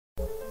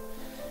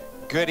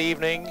Good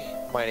evening.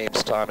 My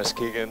name's Thomas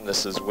Keegan.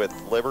 This is with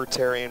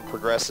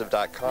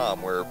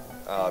LibertarianProgressive.com. We're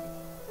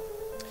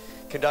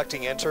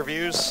conducting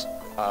interviews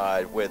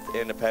with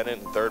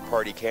independent and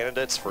third-party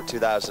candidates for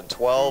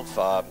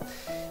 2012.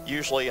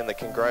 Usually in the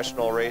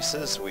congressional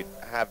races. We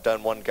have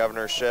done one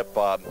governorship,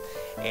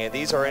 and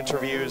these are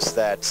interviews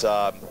that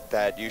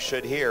that you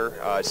should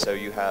hear, so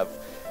you have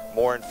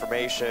more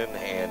information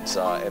and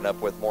end up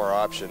with more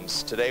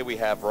options. Today we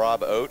have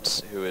Rob Oates,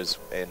 who is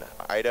in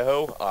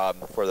Idaho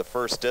for the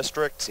 1st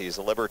District. He's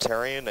a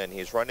Libertarian, and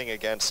he's running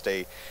against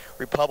a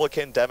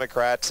Republican,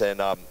 Democrat, and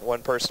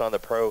one person on the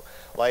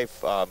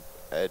pro-life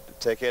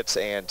tickets.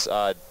 And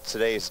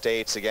today's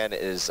dates, again,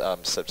 is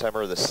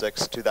September the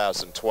 6th,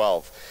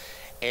 2012.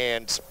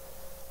 And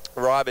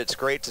Rob, it's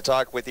great to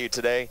talk with you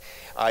today.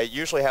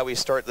 Usually how we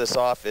start this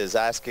off is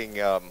asking,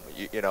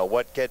 you know,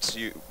 what gets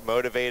you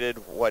motivated,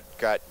 what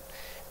got,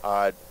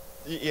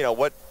 you know,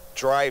 what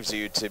drives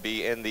you to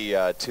be in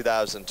the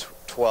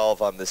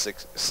 2012 on this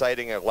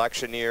exciting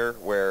election year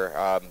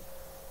where,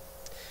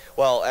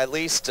 well, at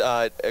least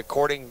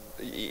according,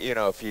 you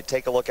know, if you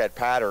take a look at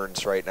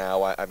patterns right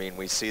now, I mean,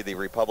 we see the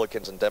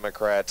Republicans and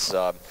Democrats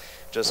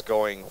just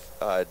going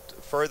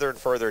further and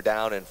further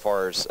down as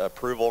far as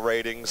approval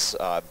ratings,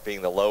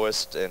 being the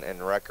lowest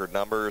in record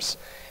numbers,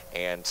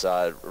 and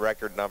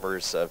record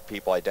numbers of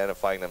people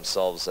identifying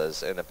themselves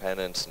as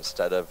independents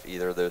instead of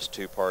either of those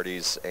two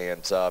parties.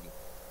 And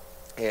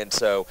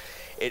so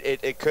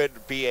it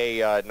could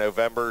be a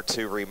November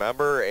to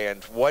remember.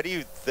 And what do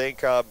you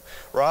think,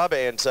 Rob?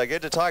 And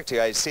good to talk to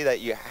you. I see that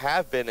you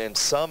have been in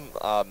some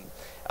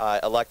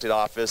elected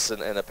office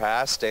in the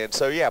past, and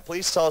so yeah,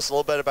 please tell us a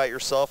little bit about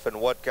yourself and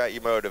what got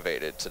you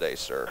motivated today,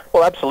 sir.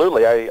 Well,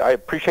 absolutely. I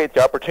appreciate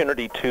the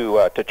opportunity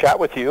to chat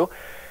with you,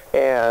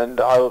 and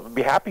I'll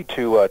be happy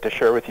to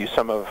share with you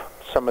some of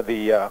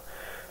the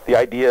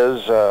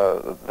ideas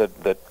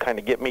that kind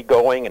of get me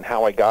going and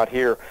how I got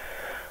here.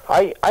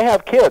 I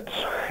have kids,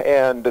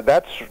 and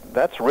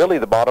that's really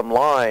the bottom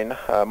line.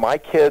 My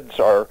kids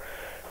are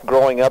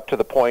growing up to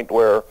the point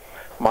where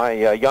my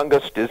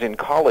youngest is in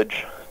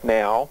college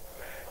now.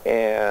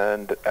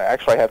 And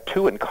actually, I have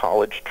 2 in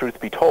college,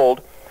 truth be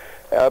told.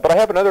 But I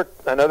have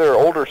another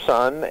older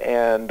son,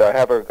 and I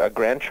have a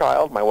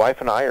grandchild. My wife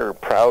and I are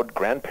proud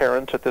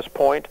grandparents at this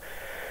point.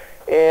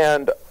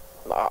 And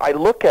I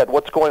look at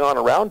what's going on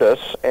around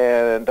us,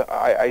 and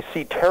I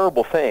see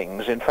terrible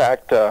things. In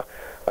fact,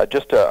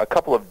 just a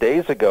couple of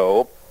days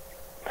ago,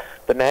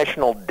 the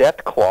national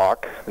debt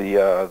clock,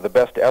 the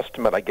best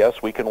estimate, I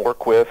guess, we can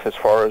work with as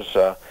far as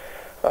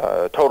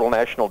total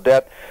national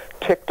debt,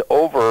 ticked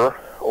over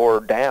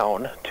or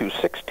down to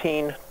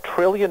 $16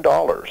 trillion.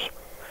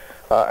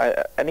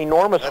 An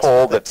enormous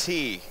hole. With a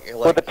T.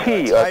 With a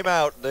T. Time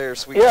out.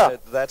 There's, yeah.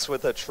 That's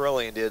with a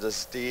trillion. Do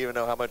you even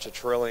know how much a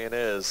trillion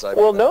is?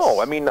 Well,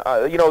 no. I mean,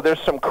 you know, there's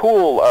some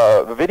cool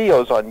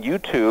videos on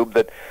YouTube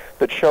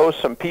that show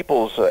some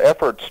people's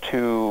efforts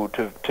to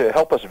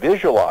help us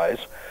visualize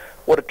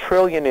what a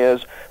trillion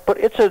is, but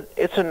it's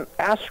an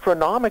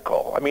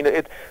astronomical. I mean,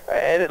 it's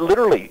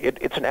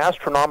an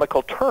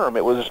astronomical term.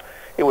 It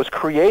was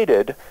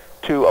created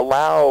to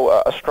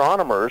allow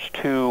astronomers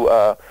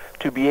to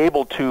be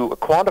able to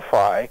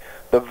quantify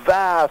the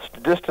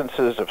vast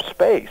distances of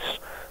space,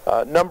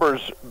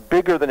 numbers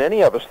bigger than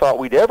any of us thought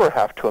we'd ever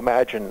have to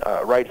imagine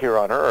right here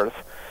on Earth.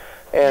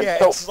 And yeah,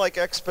 so it's like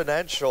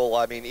exponential.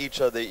 I mean,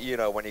 each of the, you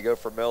know, when you go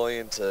from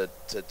million to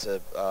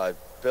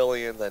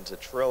billion, then to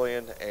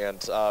trillion,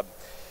 and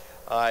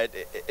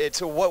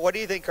it's what do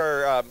you think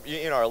our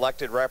you know, our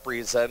elected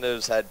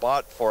representatives had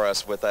bought for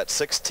us with that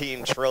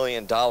 $16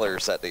 trillion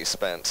that they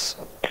spent?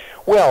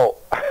 Well,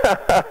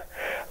 a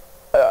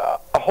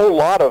whole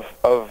lot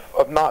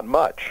of not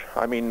much.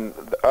 I mean,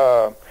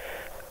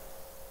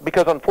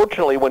 because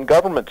unfortunately, when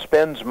government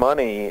spends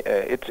money,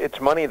 it's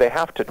money they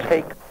have to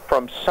take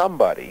from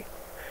somebody.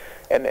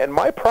 And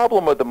my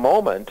problem at the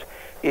moment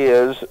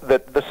is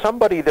that the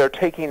somebody they're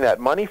taking that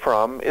money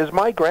from is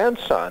my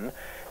grandson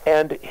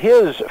and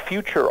his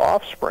future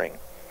offspring.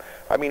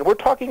 I mean, we're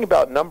talking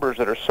about numbers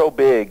that are so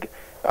big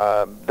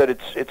that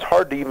it's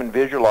hard to even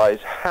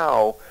visualize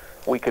how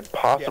we could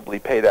possibly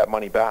pay that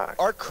money back.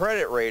 Our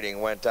credit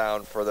rating went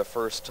down for the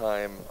first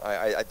time,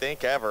 I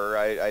think, ever.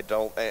 I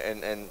don't,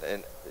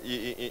 and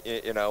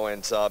you know,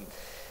 and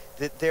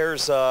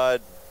there's a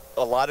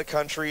lot of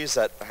countries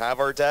that have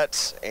our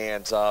debts,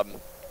 and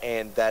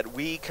that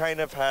we kind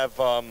of have,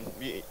 I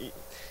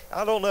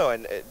don't know,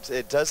 and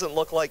it doesn't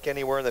look like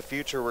anywhere in the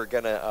future we're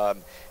going to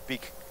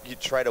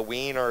try to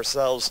wean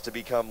ourselves to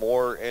become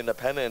more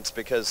independent,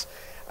 because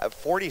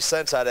 40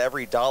 cents out of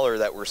every dollar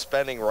that we're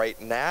spending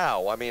right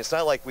now, I mean, it's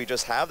not like we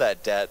just have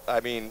that debt. I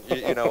mean,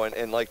 you know,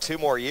 in like 2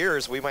 more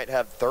years, we might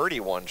have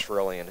 31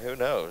 trillion. Who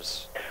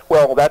knows?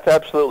 Well, that's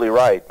absolutely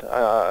right.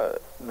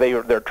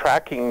 They're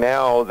tracking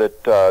now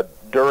that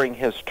during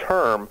his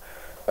term,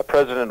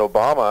 President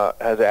Obama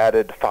has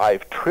added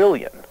 5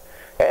 trillion.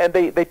 And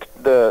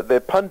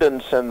the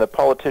pundits and the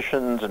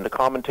politicians and the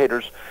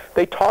commentators,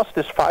 they toss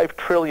this $5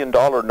 trillion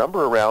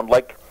number around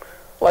like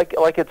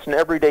it's an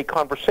everyday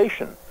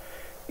conversation.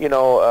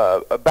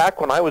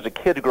 back when I was a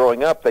kid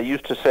growing up, they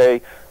used to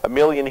say a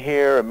million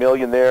here, a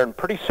million there, and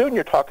pretty soon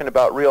you're talking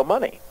about real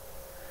money.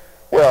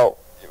 Well,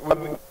 I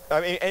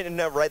mean, and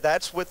no, right,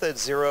 that's with a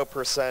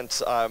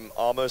 0%,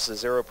 almost a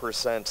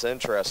 0%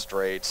 interest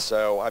rate.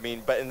 So, I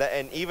mean,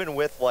 and even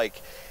with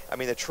like, I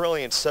mean, the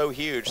trillion's so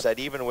huge that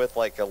even with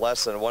like a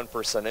less than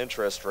 1%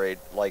 interest rate,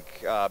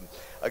 like, I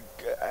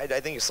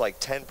think it's like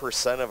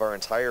 10% of our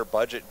entire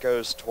budget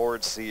goes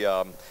towards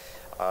the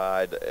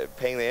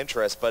paying the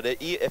interest. But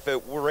if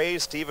it were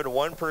raised even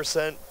 1%,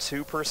 2%,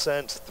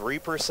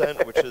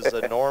 3%, which is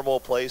a normal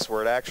place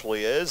where it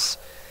actually is,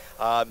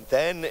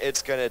 then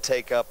it's going to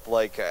take up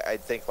like I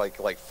think like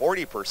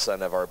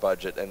 40% of our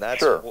budget, and that's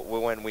sure.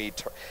 When we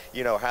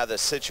have the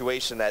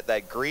situation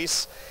that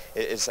Greece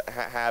is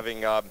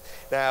having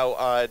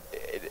now.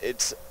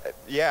 It's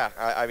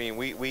I mean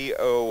we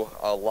owe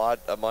a lot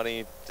of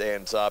money,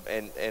 and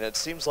it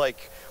seems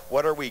like,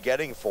 what are we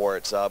getting for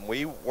it?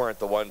 We weren't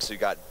the ones who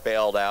got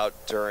bailed out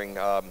during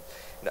the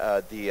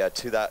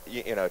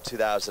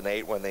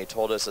 2008 when they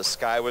told us the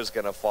sky was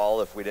going to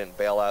fall if we didn't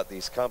bail out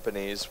these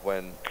companies.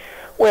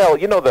 Well,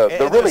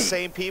 the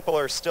same people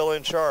are still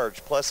in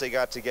charge. Plus, they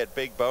got to get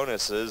big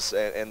bonuses,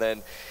 and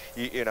then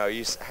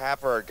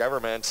half our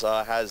government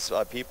has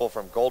people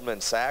from Goldman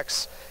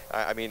Sachs.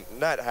 I mean,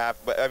 not half,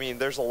 but I mean,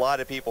 there's a lot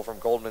of people from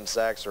Goldman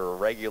Sachs who are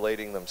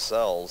regulating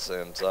themselves,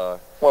 and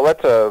well,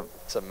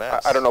 it's a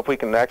mess. I don't know if we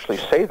can actually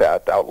say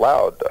that out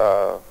loud.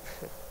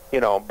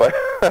 But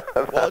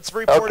well, it's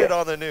reported okay.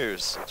 on the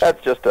news.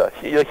 That's just a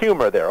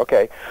humor there,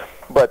 okay.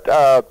 But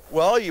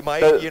well, you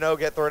might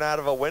get thrown out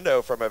of a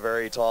window from a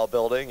very tall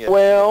building. If,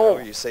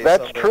 you say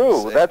that's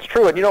true. That's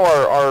true. And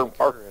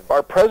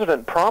our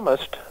president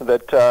promised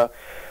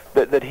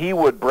that he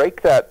would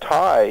break that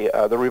tie,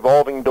 the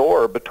revolving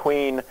door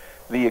between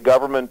the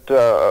government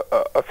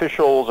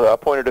officials,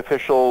 appointed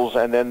officials,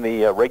 and then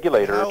the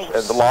regulators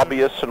and the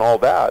lobbyists and all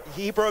that.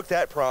 He broke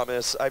that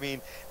promise. I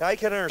mean, I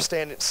can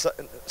understand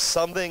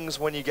some things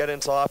when you get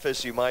into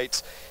office, you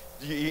might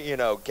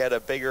get a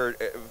bigger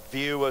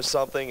view of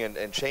something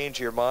and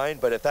change your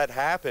mind. But if that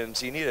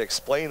happens, you need to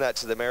explain that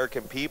to the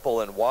American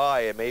people and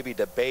why, and maybe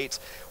debate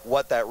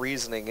what that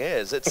reasoning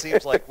is. It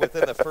seems like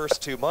within the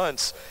first 2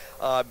 months,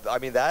 I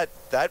mean, that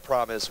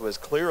promise was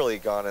clearly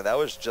gone, and that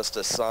was just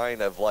a sign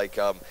of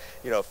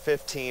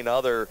 15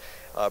 other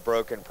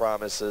broken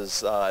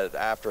promises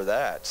after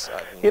that.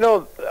 I mean,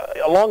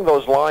 along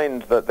those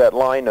lines, that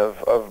line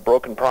of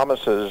broken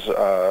promises,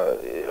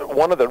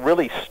 one of the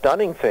really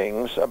stunning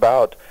things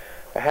about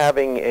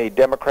having a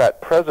Democrat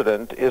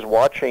president is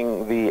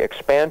watching the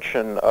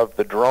expansion of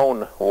the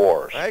drone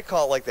wars. I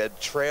call it like the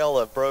trail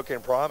of broken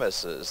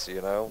promises,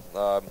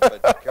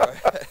 But go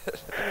ahead.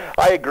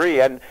 I agree,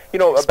 and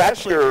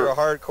especially if you're a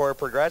hardcore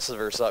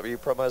progressive or something, you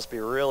must be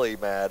really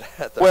mad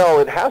at the.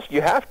 Well, you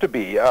have to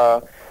be,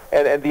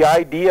 and the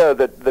idea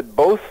that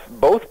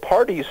both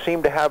parties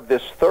seem to have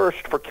this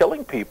thirst for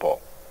killing people.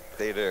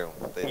 They do.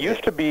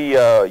 Used to be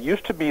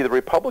the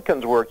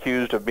Republicans were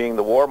accused of being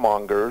the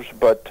warmongers,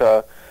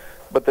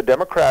 but the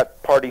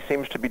Democrat Party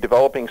seems to be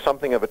developing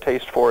something of a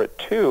taste for it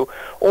too,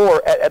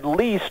 or at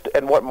least,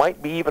 and what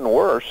might be even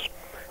worse,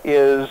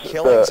 is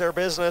killings are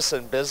business,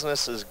 and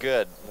business is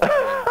good.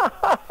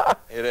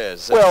 It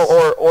is.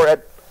 Well,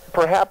 or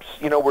perhaps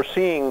we're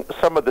seeing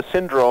some of the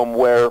syndrome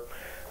where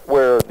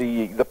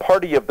the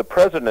party of the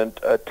president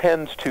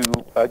tends to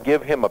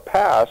give him a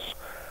pass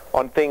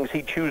on things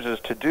he chooses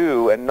to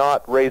do and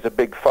not raise a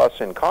big fuss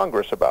in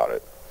Congress about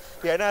it.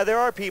 Yeah, now there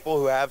are people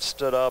who have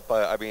stood up.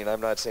 I mean, I'm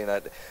not saying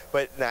that,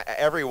 but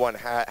everyone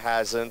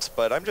hasn't.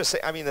 But I'm just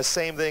saying, I mean, the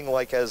same thing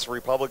like as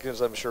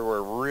Republicans, I'm sure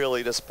we're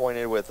really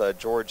disappointed with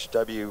George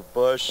W.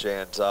 Bush,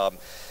 and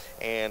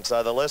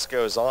the list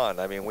goes on.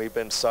 I mean, we've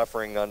been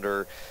suffering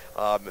under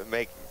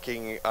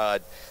making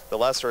the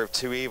lesser of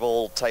two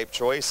evil type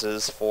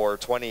choices for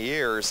 20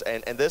 years,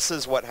 and this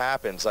is what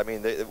happens. I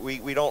mean,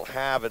 we don't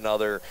have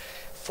another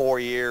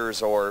 4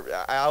 years, or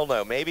I don't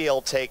know, maybe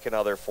it'll take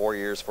another 4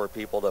 years for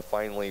people to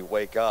finally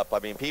wake up. I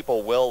mean,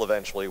 people will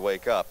eventually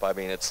wake up. I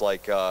mean, it's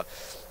like,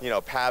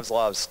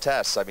 Pavlov's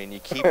test. I mean, you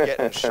keep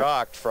getting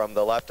shocked from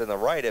the left and the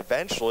right.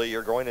 Eventually,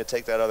 you're going to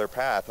take that other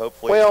path.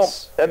 Hopefully. Well,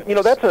 and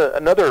that's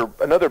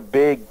another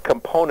big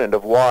component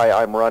of why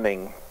I'm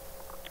running.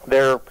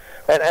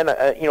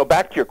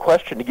 Back to your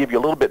question, to give you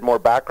a little bit more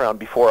background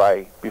before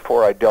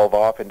I delve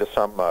off into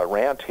some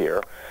rant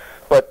here,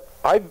 but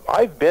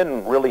I've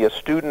been really a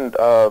student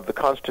of the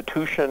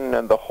Constitution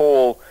and the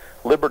whole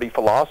liberty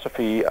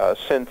philosophy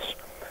since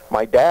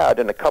my dad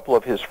and a couple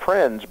of his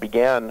friends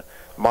began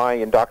my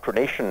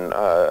indoctrination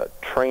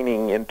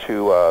training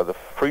into the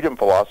freedom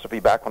philosophy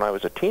back when I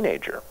was a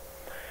teenager.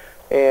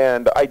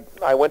 And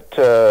I went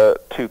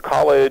to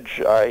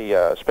college.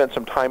 I spent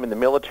some time in the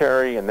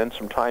military and then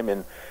some time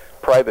in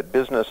private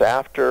business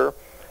after,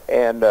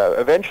 and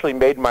eventually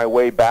made my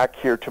way back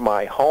here to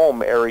my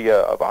home area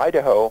of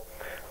Idaho.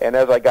 And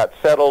as I got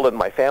settled and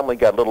my family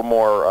got a little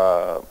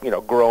more,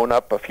 grown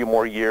up, a few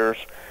more years,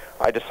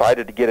 I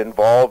decided to get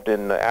involved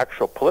in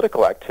actual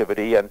political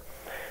activity. And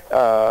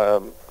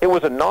It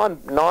was a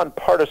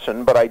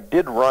nonpartisan, but I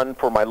did run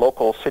for my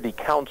local city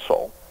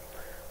council,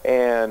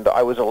 and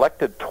I was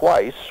elected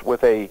twice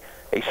with a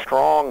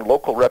strong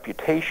local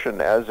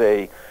reputation as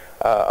a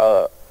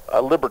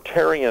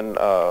libertarian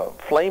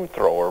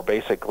flamethrower,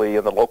 basically,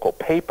 in the local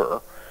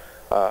paper.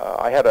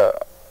 I had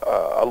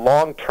a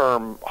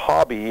long-term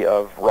hobby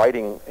of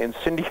writing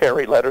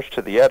incendiary letters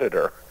to the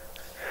editor.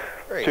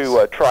 Great.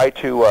 To try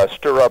to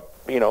stir up,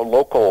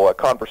 local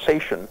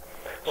conversation.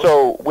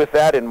 So with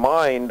that in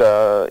mind,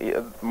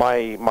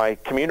 my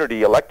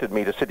community elected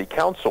me to city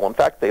council. In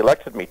fact, they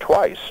elected me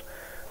twice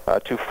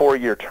to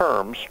 4-year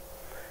terms,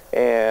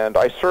 and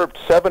I served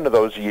 7 of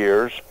those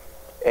years.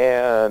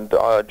 And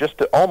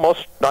just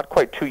almost not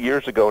quite 2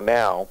 years ago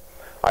now,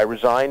 I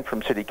resigned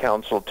from city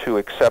council to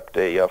accept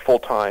a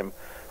full-time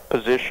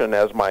position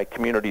as my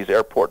community's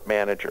airport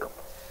manager.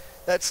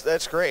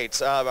 That's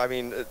great. I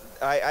mean,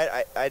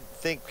 I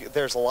think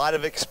there's a lot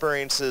of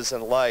experiences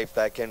in life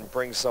that can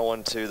bring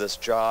someone to this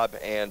job,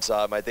 and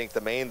I think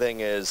the main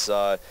thing is,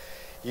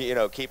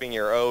 keeping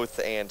your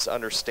oath and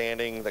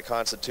understanding the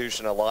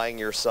Constitution, aligning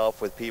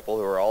yourself with people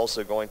who are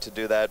also going to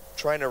do that,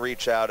 trying to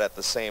reach out at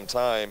the same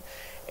time,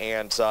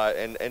 and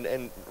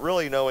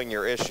really knowing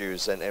your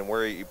issues and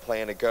where you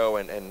plan to go,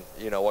 and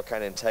what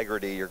kind of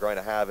integrity you're going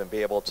to have, and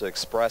be able to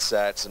express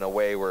that in a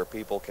way where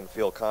people can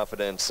feel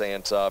confidence,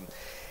 and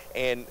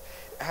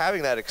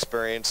having that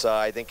experience,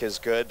 I think, is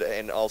good.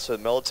 And also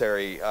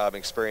military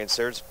experience.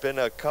 There's been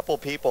a couple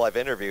people I've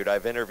interviewed.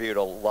 I've interviewed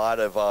a lot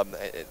of,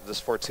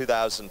 this for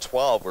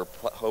 2012, we're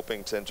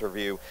hoping to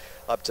interview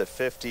up to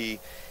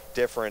 50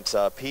 different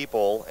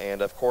people,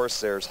 and of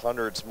course there's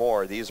hundreds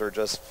more. These are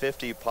just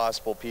 50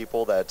 possible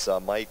people that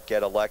might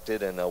get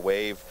elected in a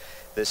wave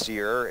this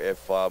year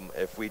if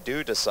we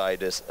do decide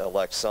to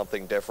elect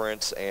something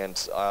different, and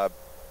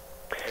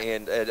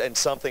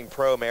something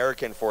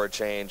pro-American for a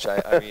change.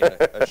 I mean,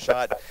 a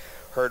shot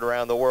heard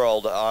around the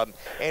world.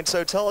 And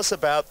so tell us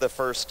about the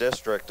 1st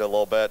District a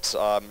little bit,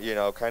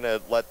 kind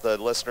of let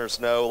the listeners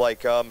know,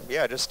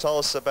 just tell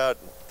us about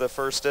the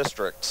 1st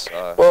District.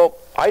 Well,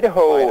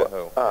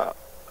 Idaho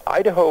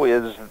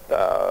is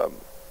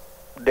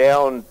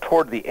down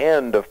toward the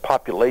end of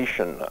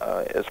population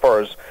as far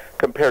as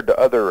compared to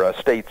other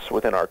states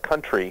within our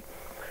country.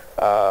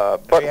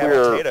 But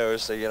we're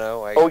potatoes, so,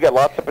 we got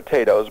lots of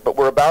potatoes, but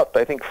we're about,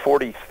 I think,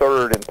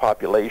 43rd in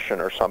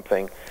population or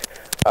something.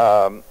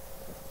 But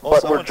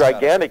we're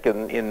gigantic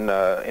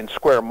in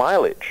square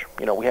mileage.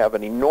 We have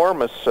an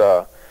enormous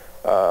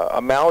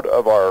amount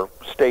of our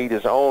state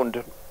is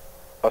owned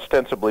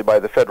ostensibly by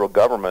the federal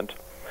government.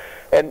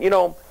 And,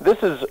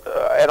 this is,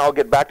 and I'll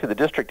get back to the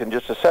district in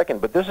just a second,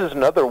 but this is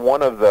another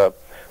one of the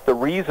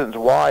reasons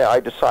why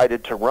I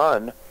decided to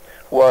run.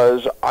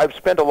 Was I've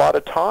spent a lot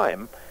of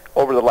time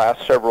over the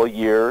last several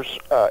years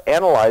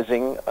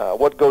analyzing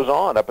what goes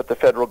on up at the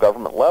federal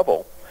government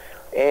level.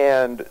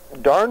 And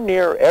darn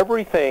near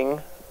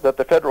everything that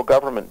the federal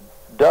government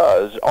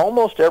does,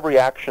 almost every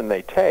action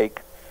they take,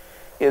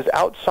 is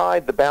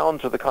outside the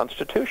bounds of the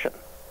Constitution.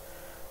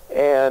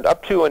 And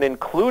up to and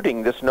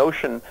including this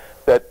notion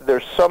that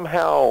there's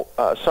somehow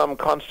some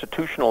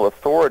constitutional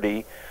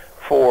authority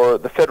for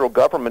the federal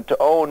government to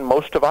own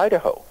most of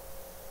Idaho.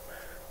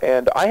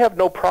 And I have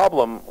no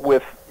problem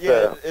with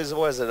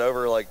was it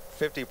over like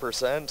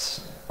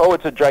 50%? Oh,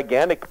 it's a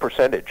gigantic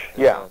percentage.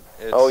 Yeah.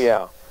 Oh,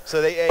 yeah. So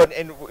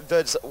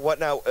does what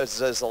now?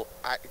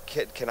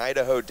 Can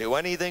Idaho do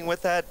anything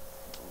with that?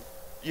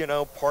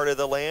 Part of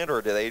the land,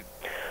 or do they?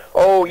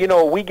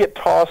 Oh, we get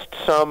tossed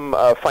some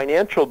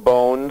financial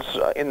bones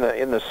in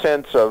the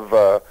sense of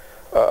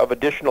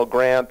additional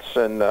grants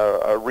and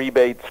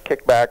rebates,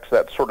 kickbacks,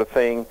 that sort of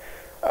thing,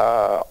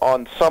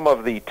 on some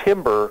of the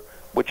timber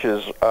which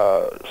is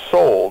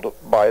sold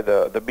by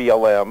the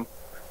BLM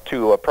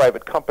to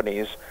private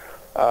companies.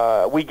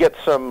 We get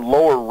some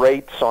lower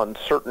rates on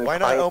certain. Why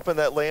not open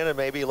that land and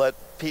maybe let?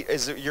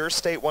 Is your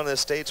state one of the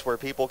states where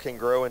people can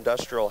grow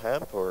industrial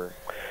hemp, or?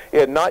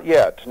 Yeah, not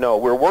yet. No,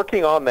 we're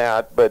working on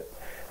that, but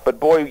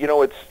boy,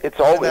 it's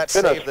always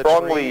been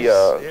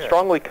a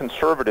strongly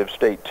conservative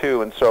state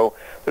too, and so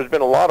there's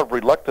been a lot of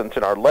reluctance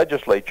in our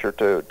legislature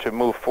to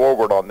move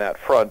forward on that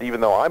front,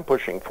 even though I'm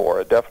pushing for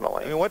it,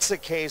 definitely. I mean, what's the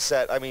case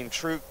that,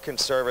 true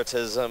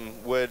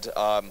conservatism would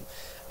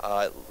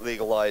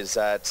legalize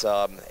that,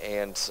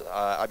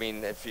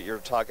 if you're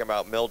talking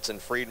about Milton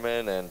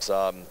Friedman and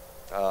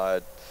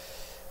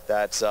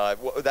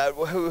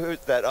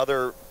that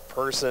other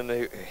person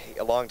who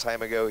a long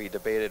time ago he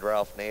debated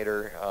Ralph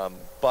Nader,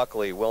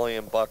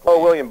 William Buckley.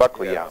 Oh, William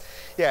Buckley, yeah.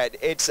 Yeah,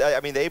 it's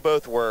they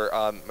both were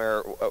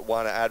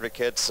marijuana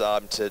advocates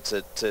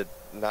to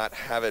not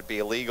have it be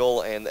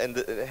illegal, and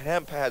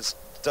hemp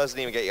doesn't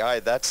even get you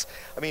high. That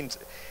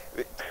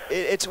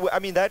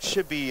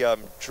should be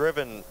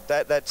driven.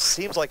 That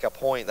seems like a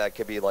point that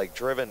could be like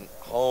driven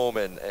home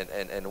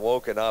and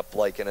woken up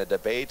like in a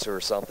debate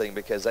or something,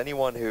 because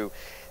anyone who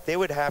they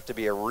would have to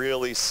be a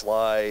really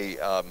sly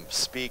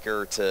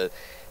speaker to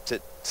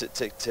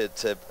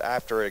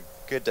after a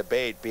good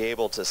debate be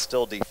able to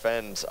still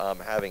defend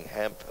having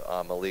hemp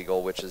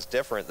illegal, which is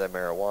different than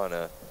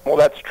marijuana. Well,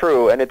 that's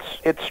true, and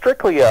it's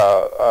strictly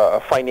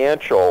a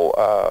financial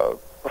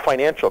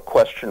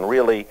question,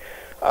 really.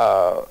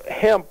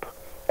 Hemp,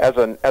 as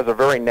a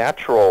very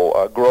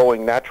natural,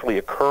 growing, naturally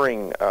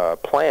occurring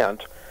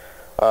plant,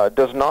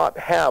 does not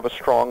have a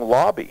strong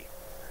lobby,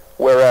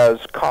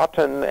 whereas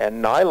cotton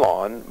and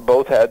nylon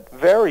both had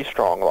very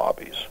strong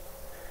lobbies.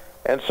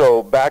 And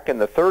so back in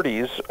the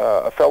 30s,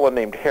 a fellow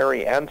named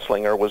Harry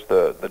Anslinger was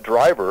the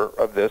driver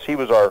of this. He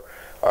was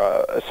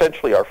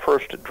essentially our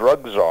first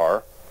drug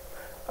czar,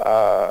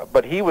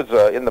 but he was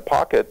in the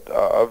pocket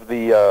of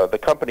the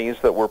companies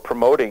that were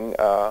promoting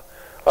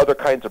other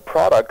kinds of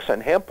products,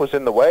 and hemp was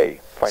in the way.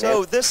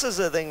 So this is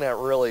the thing that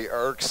really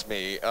irks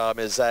me,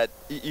 is that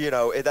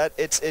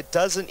it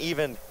doesn't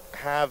even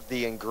have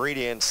the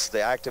ingredients,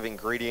 the active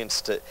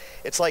ingredients to.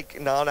 It's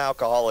like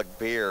non-alcoholic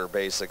beer,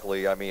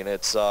 basically. I mean,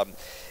 it's.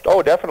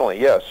 Oh,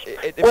 definitely, yes.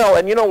 Well,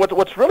 and you know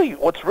what's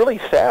really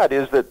sad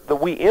is that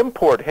we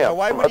import hemp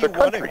from other countries.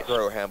 Why would you want to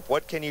grow hemp?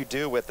 What can you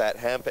do with that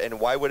hemp, and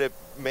why would it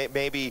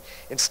maybe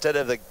instead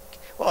of the?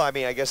 Well, I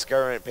mean, I guess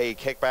government pay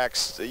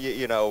kickbacks,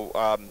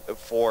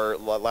 for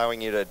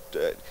allowing you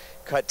to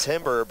cut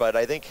timber, but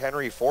I think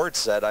Henry Ford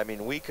said, I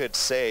mean, we could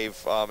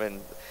save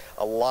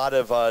a lot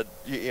of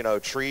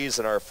trees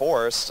in our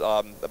forests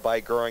by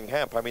growing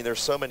hemp. I mean,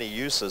 there's so many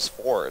uses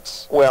for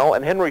it. Well,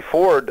 and Henry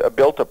Ford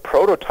built a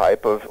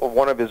prototype of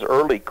one of his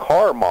early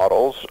car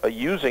models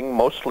using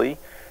mostly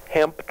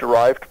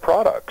hemp-derived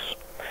products.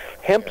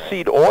 Hemp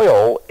seed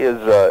oil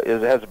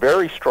has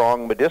very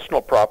strong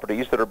medicinal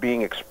properties that are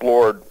being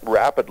explored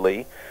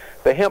rapidly.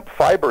 The hemp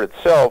fiber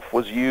itself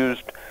was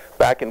used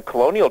back in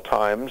colonial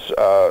times.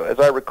 As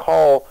I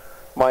recall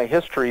my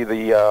history,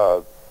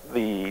 the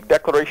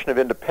Declaration of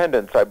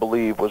Independence, I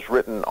believe, was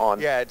written on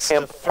hemp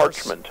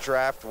parchment. The first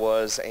draft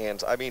was,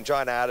 and I mean,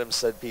 John Adams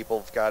said people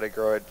have got to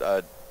grow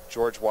it.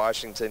 George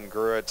Washington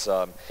grew it.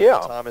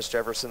 Thomas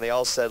Jefferson. They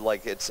all said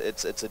like it's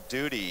a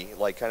duty,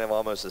 like kind of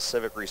almost a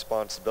civic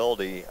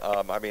responsibility.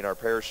 I mean, our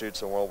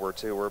parachutes in World War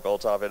II were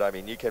built off it. I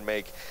mean, you can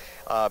make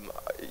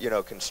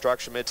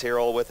construction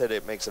material with it.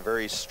 It makes a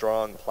very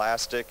strong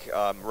plastic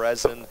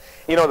resin.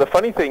 You know, the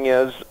funny thing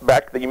is,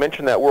 you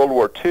mentioned that World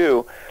War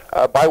II.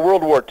 By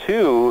World War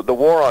II, the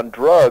war on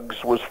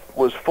drugs was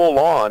full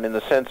on in the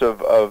sense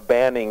of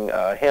banning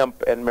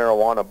hemp and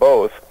marijuana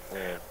both.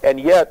 And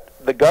yet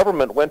the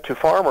government went to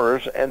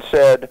farmers and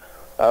said,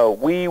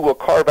 we will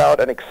carve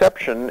out an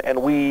exception,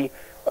 and we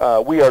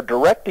are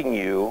directing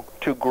you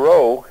to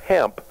grow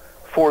hemp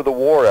for the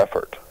war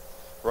effort.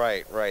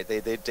 Right.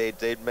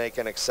 They'd make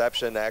an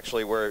exception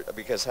actually,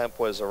 because hemp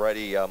was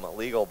already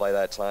legal by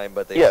that time,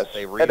 but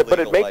they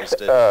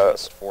re-legalized it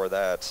just for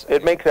that.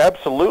 It makes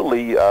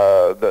absolutely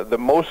the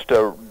most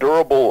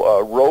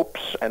durable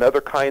ropes and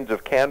other kinds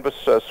of canvas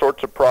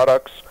sorts of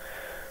products.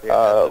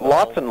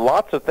 Lots and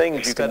lots of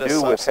things you can do with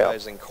hemp. Instead of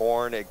subsidizing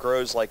corn, it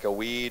grows like a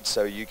weed,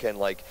 so you can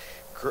like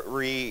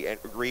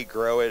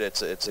regrow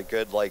it. It's a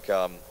good like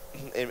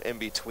in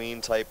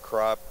between type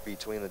crop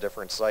between the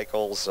different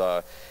cycles.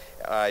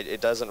 It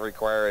doesn't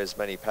require as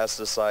many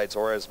pesticides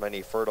or as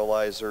many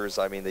fertilizers.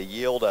 I mean, the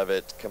yield of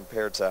it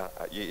compared to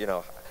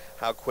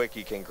how quick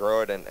you can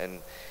grow it, and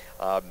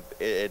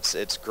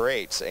it's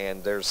great.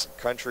 And there's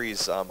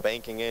countries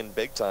banking in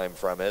big time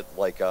from it,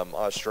 like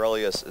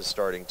Australia is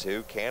starting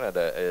to,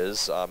 Canada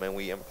is, and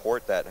we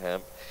import that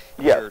hemp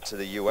here to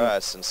the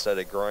U.S. instead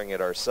of growing it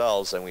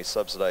ourselves, and we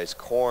subsidize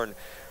corn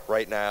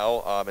right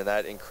now, and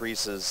that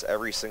increases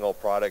every single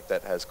product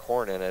that has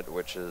corn in it,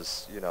 which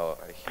is a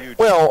huge.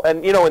 Well,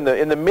 and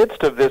in the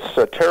midst of this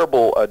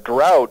terrible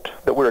drought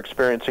that we're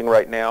experiencing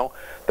right now,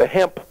 the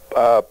hemp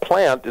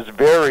plant is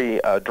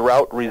very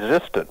drought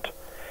resistant,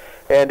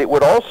 and it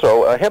would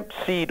also hemp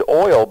seed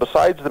oil.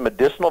 Besides the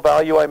medicinal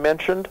value I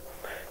mentioned,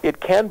 it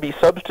can be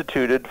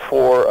substituted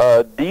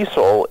for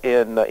diesel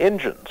in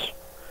engines,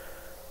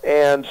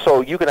 and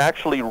so you can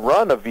actually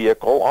run a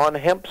vehicle on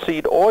hemp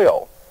seed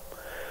oil.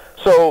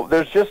 So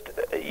there's just,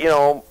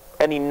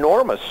 an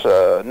enormous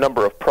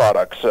number of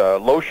products,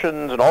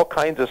 lotions and all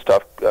kinds of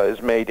stuff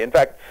is made. In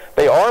fact,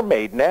 they are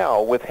made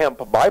now with hemp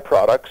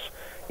byproducts,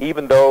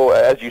 even though,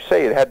 as you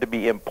say, it had to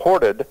be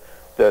imported,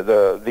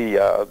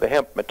 the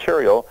hemp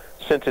material,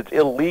 since it's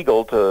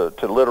illegal to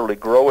literally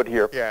grow it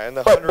here. Yeah, and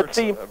the hundreds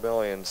of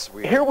millions.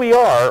 Here we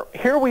are,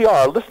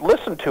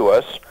 listen to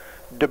us,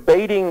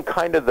 debating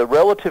kind of the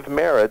relative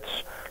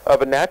merits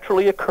of a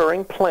naturally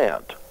occurring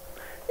plant,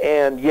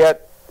 and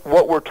yet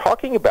what we're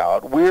talking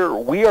about, we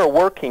are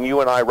working,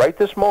 you and I, right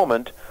this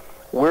moment,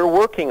 we're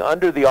working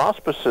under the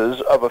auspices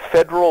of a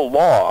federal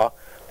law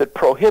that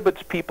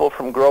prohibits people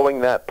from growing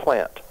that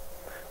plant.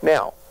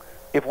 Now,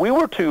 if we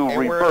were to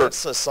revert, we're in a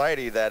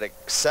society that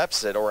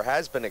accepts it, or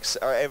has been,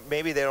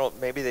 maybe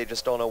they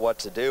just don't know what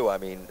to do. I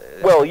mean,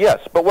 well, yes,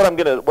 but what I'm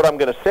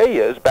gonna say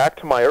is, back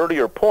to my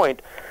earlier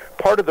point,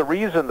 part of the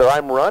reason that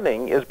I'm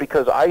running is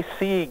because I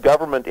see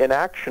government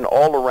inaction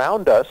all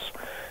around us,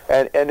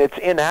 and it's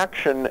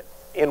inaction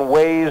in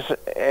ways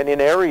and in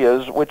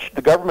areas which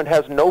the government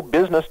has no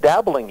business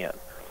dabbling in.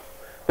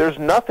 There's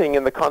nothing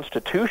in the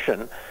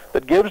Constitution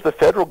that gives the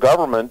federal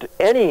government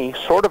any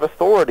sort of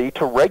authority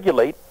to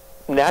regulate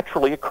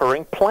naturally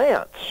occurring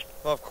plants.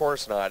 Well, of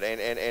course not, and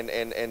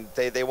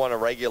they want to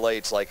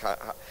regulate, like,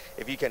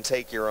 if you can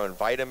take your own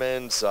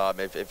vitamins,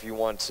 if you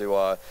want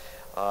to,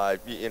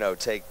 you know,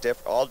 take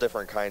all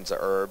different kinds of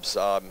herbs,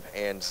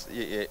 and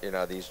you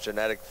know, these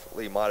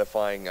genetically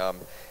modifying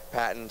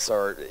patents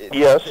are,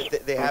 yes,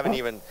 they haven't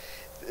even,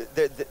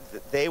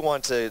 they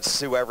want to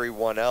sue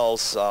everyone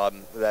else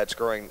that's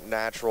growing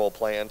natural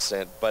plants,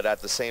 but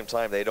at the same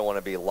time they don't want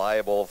to be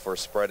liable for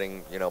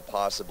spreading, you know,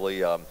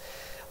 possibly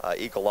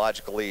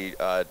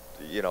ecologically,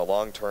 you know,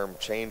 long-term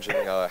changing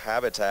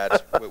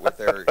habitats with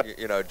their,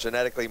 you know,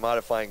 genetically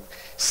modifying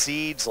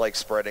seeds, like,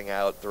 spreading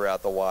out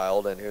throughout the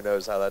wild, and who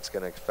knows how that's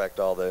going to affect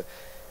all the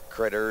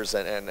critters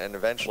and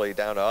eventually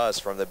down to us,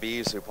 from the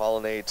bees who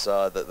pollinate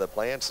the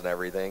plants and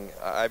everything.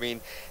 I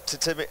mean,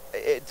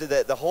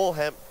 the whole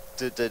hemp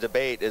the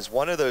debate is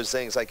one of those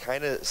things I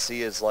kind of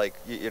see as, like,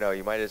 you know,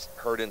 you might have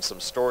heard in some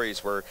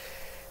stories where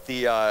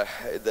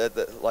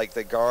like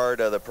the guard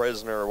of the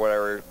prisoner or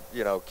whatever,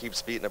 you know,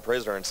 keeps beating the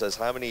prisoner and says,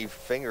 how many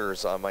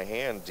fingers on my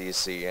hand do you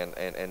see? And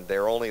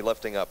they're only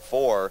lifting up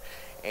 4,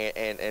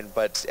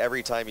 but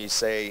every time you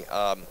say,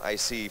 I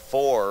see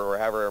 4, or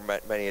however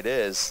many it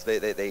is,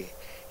 they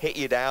hit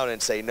you down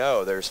and say,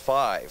 no, there's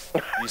 5.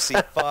 You see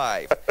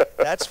 5.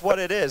 That's what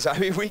it is. I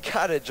mean, we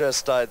gotta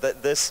just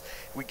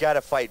we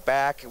gotta fight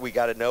back. We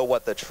gotta know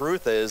what the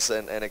truth is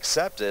and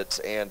accept it,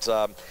 and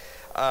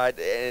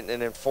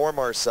inform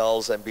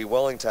ourselves and be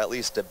willing to at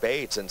least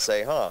debate and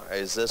say,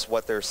 is this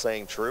what they're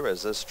saying true?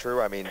 Is this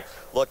true? I mean,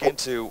 look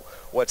into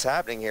what's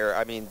happening here.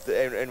 I mean,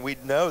 and we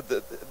know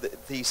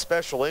that the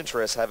special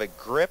interests have a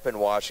grip in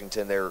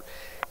Washington. They're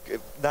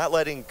not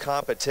letting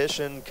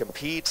competition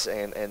compete,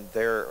 and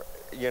they're,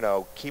 you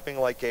know, keeping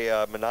like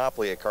a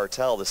monopoly, a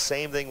cartel. The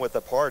same thing with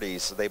the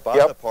parties. They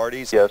bought the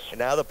parties, yes, and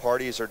now the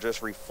parties are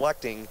just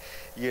reflecting,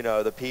 you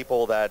know, the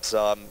people that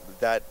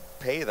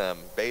pay them,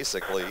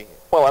 basically.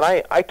 Well,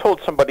 and I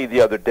told somebody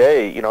the other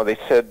day, you know, they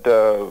said,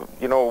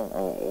 you know,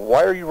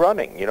 why are you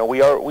running? You know, we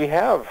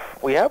have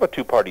a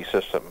two-party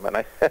system. And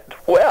I said,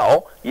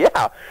 well,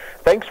 yeah,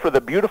 thanks for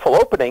the beautiful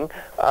opening.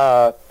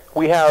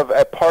 We have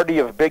a party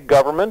of big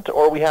government,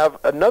 or we have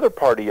another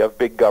party of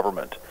big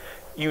government.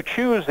 You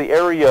choose the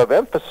area of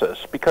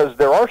emphasis, because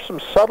there are some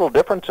subtle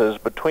differences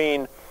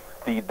between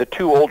the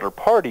two older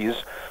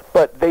parties,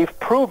 but they've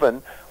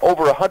proven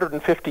over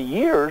 150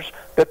 years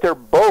that they're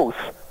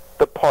both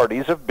the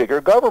parties of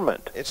bigger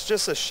government. It's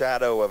just a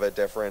shadow of a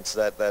difference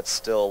that's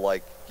still,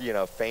 like, you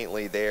know,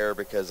 faintly there,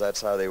 because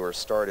that's how they were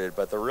started.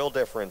 But the real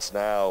difference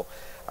now,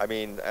 I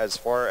mean, as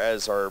far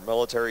as our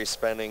military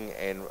spending,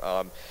 and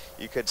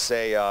you could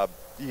say,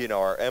 you know,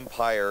 our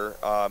empire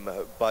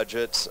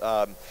budgets,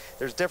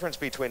 there's a difference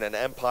between an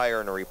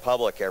empire and a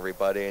republic,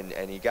 everybody,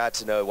 and you got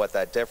to know what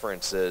that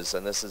difference is.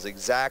 And this is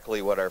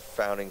exactly what our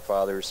founding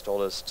fathers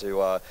told us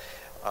to,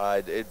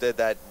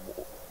 that,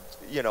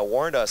 you know,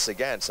 warned us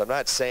against. I'm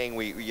not saying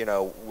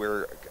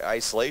we're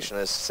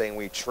isolationists, saying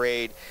we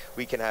trade,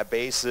 we can have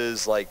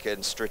bases, like,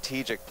 in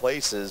strategic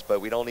places,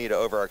 but we don't need to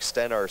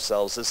overextend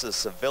ourselves. This is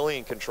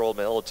civilian controlled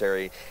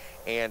military,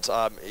 and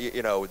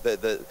you know,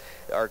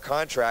 our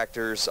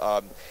contractors,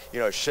 you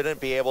know, shouldn't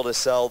be able to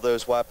sell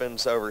those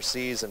weapons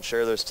overseas and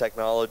share those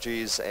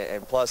technologies,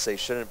 and plus they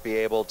shouldn't be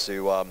able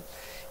to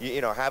you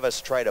know, have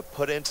us try to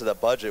put into the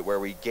budget where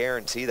we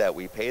guarantee that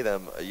we pay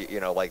them, you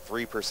know, like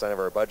 3% of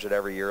our budget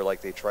every year,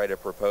 like they try to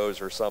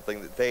propose or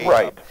something. They,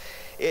 right.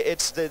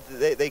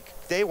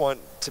 They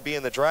want to be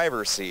in the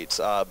driver's seats,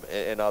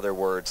 in other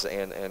words,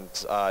 and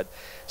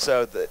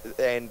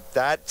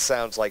that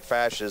sounds like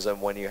fascism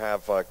when you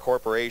have a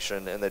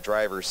corporation in the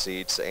driver's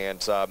seats,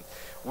 and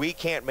we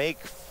can't make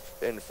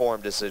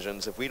informed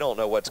decisions if we don't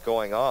know what's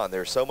going on.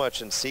 There's so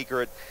much in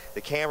secret.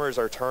 The cameras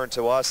are turned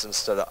to us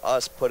instead of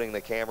us putting the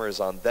cameras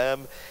on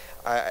them.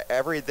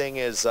 Everything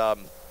is the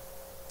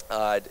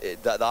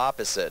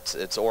opposite.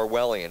 It's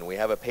Orwellian. We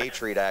have a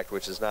Patriot Act,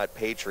 which is not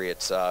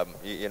patriots.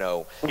 You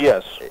know.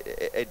 Yes.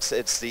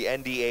 It's the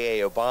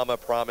NDAA. Obama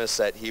promised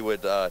that he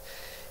would,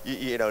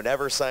 you know,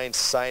 never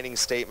signing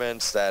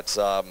statements. That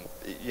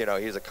you know,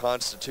 he's a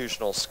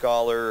constitutional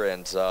scholar,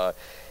 and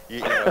you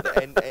know,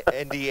 the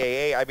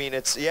NDAA. I mean,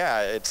 it's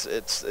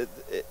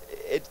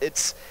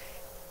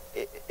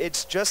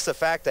just the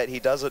fact that he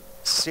does it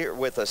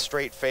with a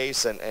straight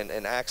face and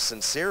acts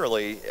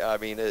sincerely. I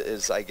mean,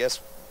 is, I guess,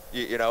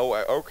 you know,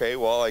 okay,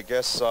 well, I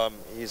guess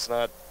he's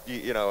not,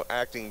 you know,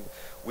 acting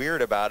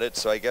weird about it.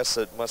 So I guess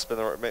it must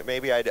have been,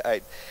 maybe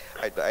I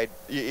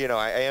you know,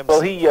 I am.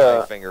 Well,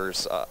 my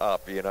fingers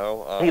up, you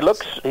know. He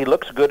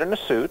looks good in a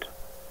suit,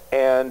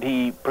 and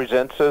he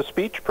presents a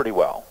speech pretty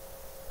well.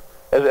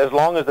 As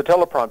long as the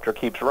teleprompter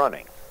keeps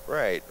running.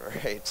 Right.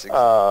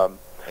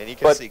 And you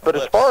can see but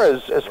as far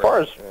as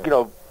you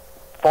know,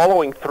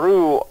 following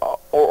through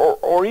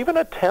or even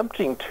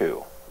attempting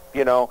to,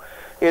 you know,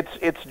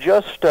 it's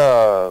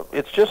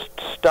just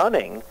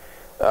stunning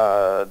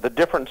the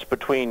difference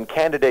between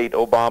candidate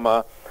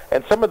Obama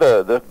and some of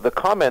the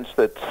comments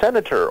that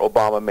Senator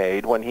Obama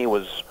made when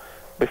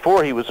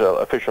before he was an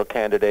official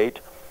candidate,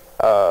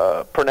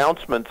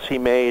 pronouncements he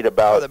made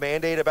about... the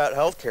mandate about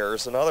health care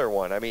is another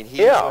one. I mean,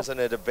 he Yeah. was in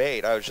a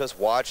debate. I was just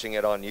watching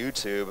it on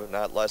YouTube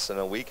not less than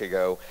a week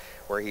ago,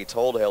 where he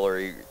told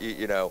Hillary,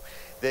 you know,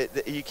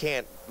 that you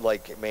can't,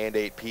 like,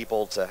 mandate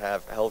people to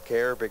have health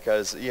care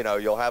because, you know,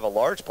 you'll have a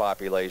large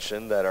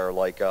population that are,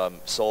 like,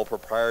 sole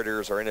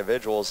proprietors or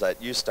individuals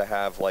that used to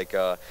have, like,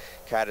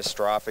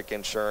 catastrophic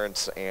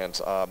insurance,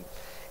 and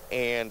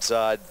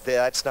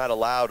that's not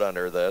allowed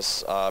under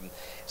this.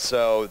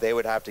 So they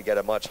would have to get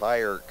a much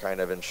higher kind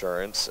of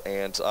insurance,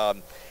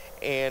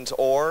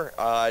 or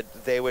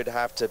they would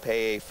have to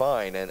pay a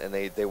fine, and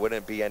they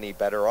wouldn't be any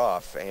better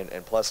off.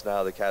 And plus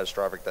now the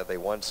catastrophic that they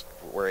once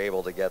were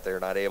able to get, they're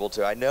not able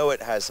to. I know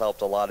it has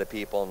helped a lot of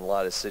people in a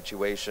lot of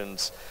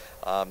situations,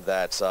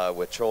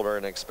 with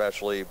children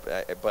especially,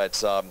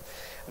 but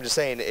I'm just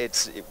saying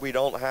we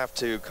don't have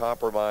to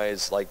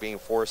compromise, like being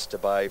forced to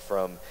buy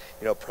from,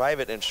 you know,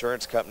 private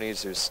insurance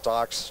companies whose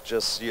stocks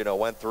just, you know,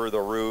 went through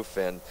the roof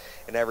and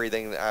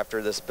everything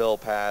after this bill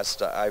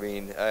passed. I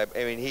mean,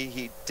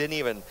 he didn't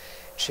even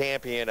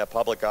champion a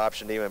public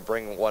option to even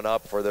bring one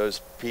up for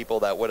those people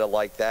that would have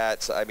liked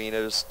that. So, I mean,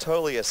 it was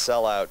totally a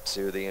sellout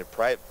to the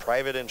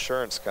private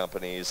insurance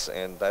companies,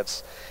 and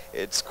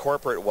it's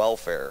corporate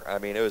welfare. I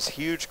mean, it was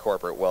huge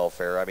corporate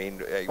welfare. I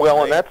mean,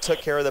 well, and that took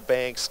care of the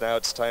banks. Now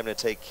it's time to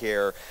take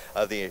care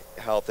of the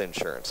health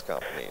insurance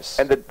companies.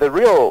 And the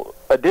real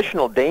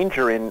additional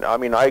danger I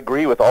mean, I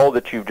agree with all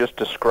that you've just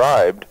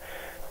described,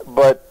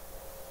 but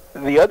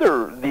the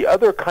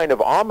other kind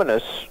of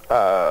ominous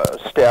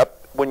step,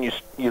 when you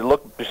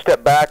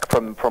step back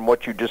from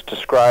what you just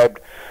described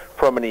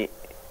from an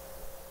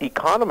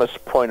economist's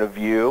point of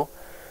view,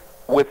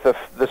 with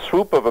the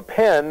swoop of a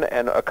pen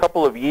and a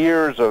couple of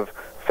years of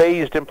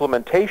phased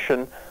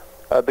implementation,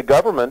 the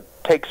government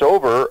takes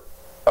over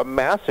a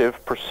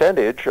massive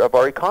percentage of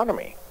our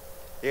economy.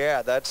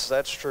 Yeah,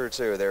 that's true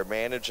too. They're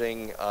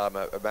managing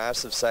a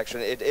massive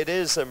section. It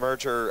is a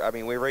merger. I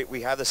mean,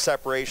 we have the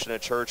separation of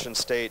church and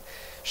state.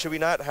 Should we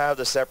not have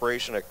the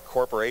separation of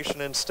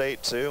corporation and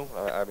state too?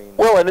 I mean,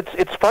 well, and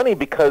it's funny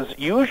because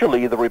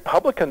usually the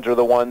Republicans are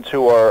the ones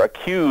who are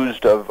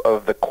accused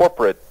of the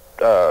corporate,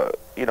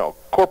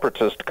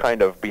 corporatist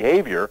kind of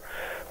behavior.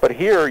 But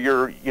here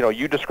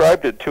you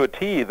described it to a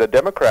T. The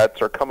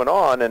Democrats are coming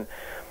on,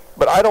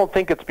 but I don't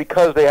think it's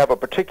because they have a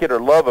particular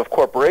love of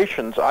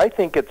corporations. I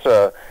think it's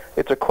a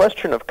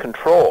question of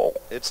control.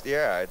 It's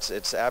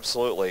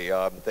absolutely.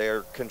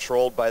 They're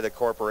controlled by the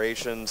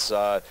corporations.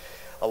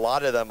 A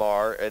lot of them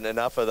are, and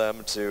enough of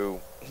them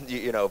to,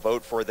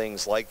 vote for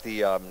things like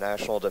the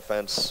National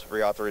Defense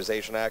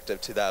Reauthorization Act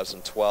of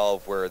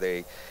 2012, where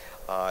they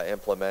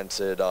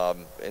implemented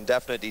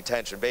indefinite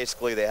detention.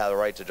 Basically, they have the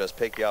right to just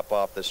pick you up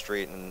off the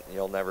street and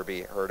you'll never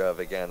be heard of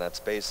again. That's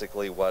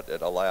basically what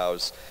it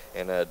allows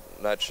in a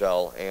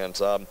nutshell. And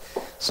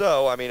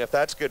so, I mean, if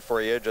that's good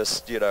for you,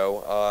 just,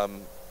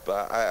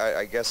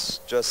 I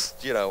guess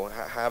just,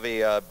 have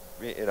a,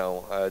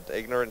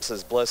 ignorance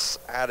is bliss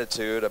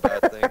attitude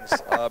about things.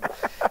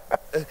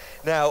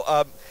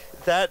 Now,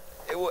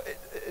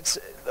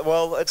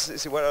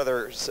 let's see what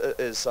other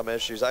is some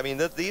issues. I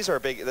mean, these are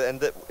big,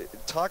 and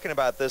talking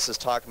about this is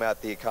talking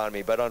about the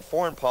economy, but on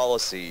foreign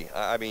policy,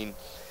 I mean,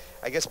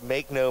 I guess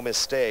make no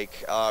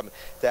mistake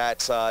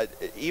that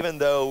even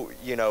though,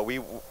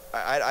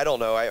 I don't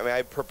know, I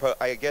mean,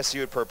 I guess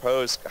you would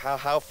propose,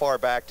 how far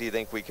back do you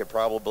think we could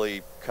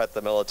probably cut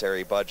the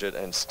military budget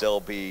and still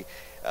be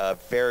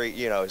very,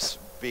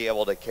 be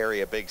able to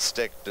carry a big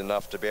stick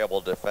enough to be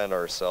able to defend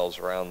ourselves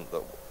around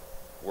the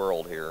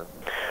world here?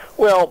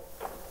 Well,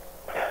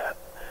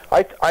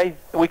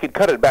 we could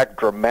cut it back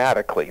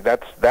dramatically.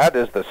 That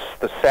is the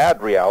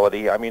sad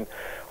reality. I mean,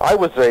 I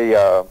was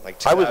a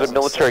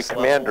military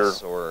commander.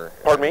 Or,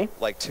 pardon me?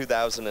 Like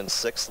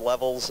 2006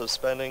 levels of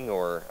spending,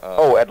 or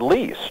at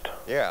least.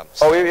 Yeah.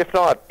 So if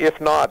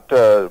not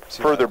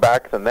further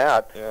back than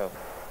that. Yeah.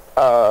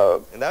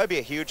 And that would be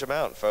a huge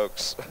amount,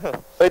 folks.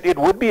 It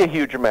would be a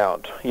huge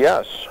amount,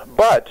 yes.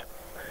 But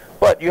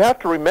you have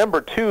to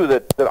remember too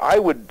that I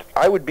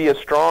would be a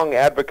strong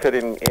advocate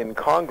in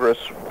Congress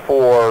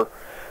for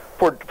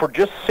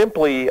just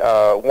simply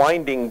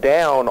winding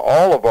down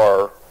all of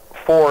our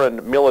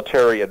foreign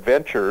military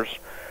adventures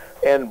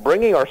and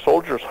bringing our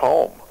soldiers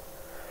home.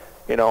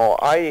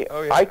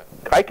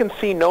 I can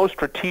see no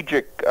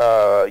strategic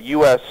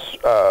U.S.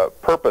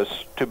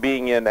 purpose to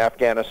being in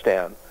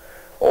Afghanistan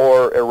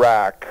or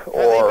Iraq. Have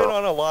they been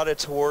on a lot of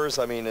tours?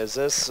 I mean, is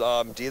this?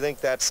 Do you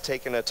think that's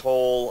taken a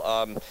toll?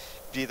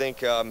 Do you think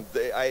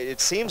it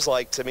seems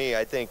like to me?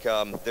 I think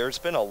there's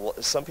been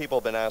some people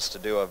have been asked to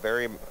do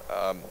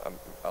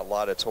a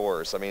lot of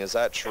tours. I mean, is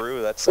that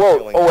true? That's the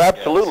feeling I get.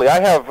 Absolutely.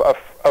 I have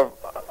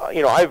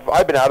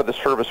I've been out of the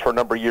service for a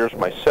number of years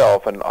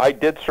myself, and I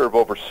did serve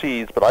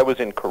overseas, but I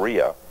was in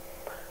Korea.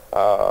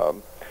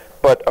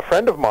 But a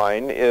friend of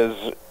mine is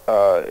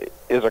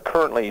a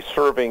currently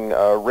serving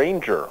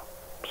Ranger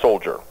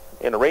soldier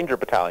in a Ranger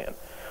battalion.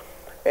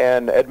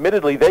 And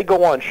admittedly, they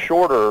go on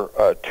shorter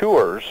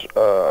tours,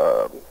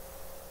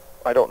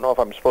 I don't know if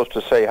I'm supposed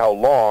to say how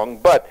long,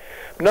 but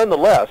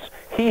nonetheless,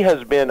 he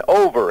has been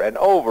over and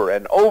over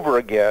and over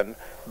again,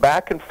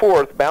 back and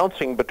forth,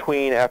 bouncing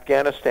between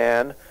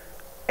Afghanistan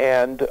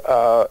and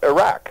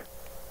Iraq.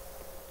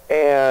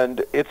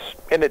 And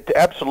it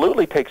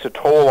absolutely takes a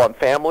toll on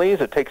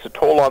families. It takes a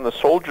toll on the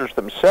soldiers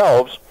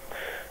themselves.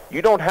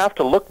 You don't have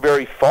to look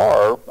very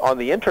far on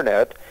the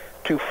internet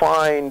to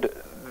find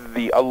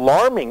the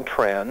alarming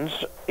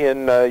trends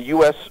in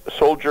U.S.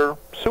 soldier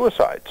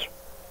suicides.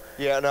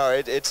 Yeah, no,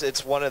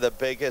 it's one of the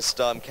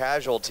biggest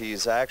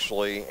casualties,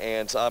 actually.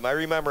 And I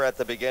remember at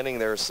the beginning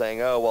they were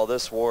saying, oh, well,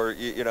 this war,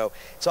 you know,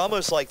 it's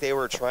almost like they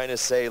were trying to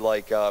say,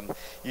 like,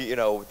 you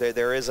know,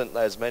 there isn't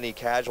as many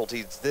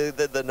casualties.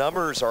 The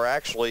numbers are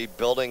actually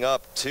building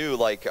up to,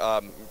 like,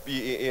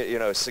 you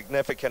know,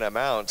 significant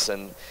amounts.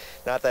 And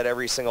not that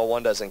every single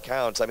one doesn't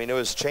count. I mean, it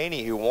was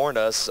Cheney who warned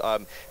us,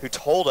 who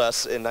told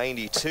us in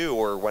 '92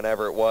 or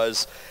whenever it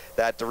was,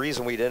 that the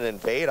reason we didn't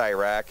invade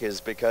Iraq is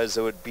because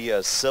it would be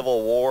a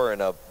civil war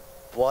and a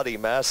bloody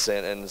mess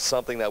and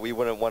something that we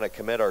wouldn't want to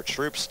commit our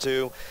troops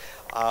to.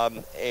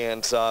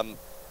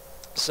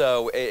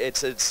 So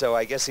so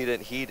I guess he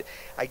didn't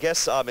I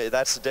guess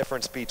that's the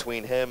difference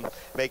between him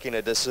making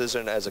a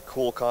decision as a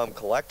cool, calm,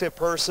 collected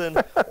person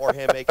or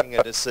him making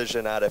a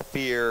decision out of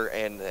fear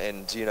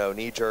and you know,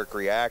 knee-jerk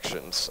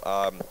reactions.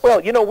 Well,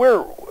 you know,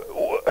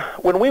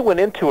 when we went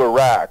into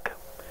Iraq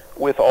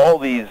with all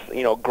these,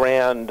 you know,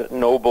 grand,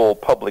 noble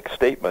public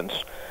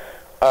statements,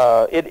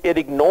 it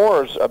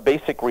ignores a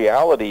basic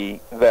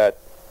reality that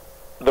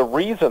the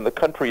reason the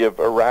country of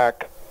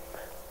Iraq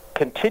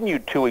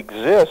continued to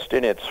exist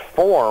in its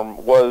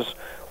form was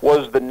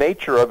the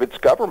nature of its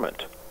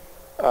government,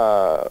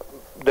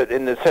 that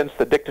in the sense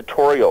the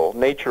dictatorial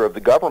nature of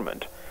the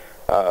government,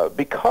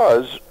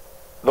 because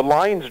the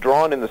lines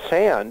drawn in the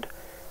sand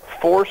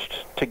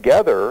forced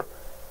together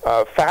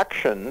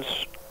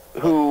factions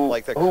who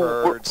like the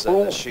Kurds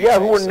and the Shiites,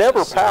 who were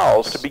never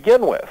pals to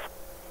begin with.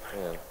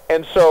 Yeah.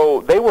 And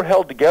so they were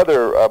held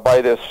together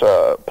by this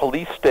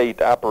police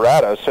state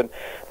apparatus, and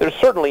there's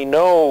certainly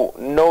no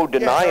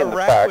denying the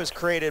fact. Iraq was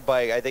created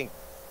by, I think,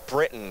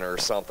 Britain or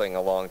something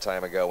a long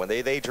time ago when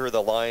they drew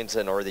the lines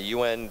in, or the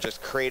UN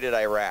just created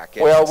Iraq.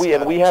 Well,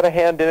 we had a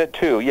hand in it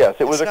too. Yes,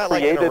 it was a created. It's not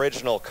like an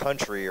original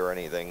country or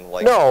anything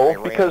like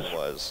Iran because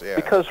was. Yeah.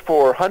 Because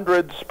for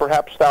hundreds,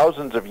 perhaps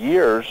thousands of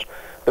years,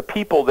 the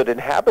people that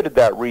inhabited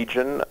that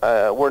region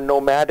were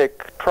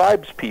nomadic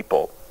tribes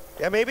people.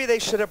 Yeah, maybe they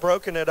should have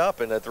broken it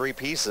up into 3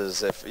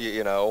 pieces. If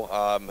you know,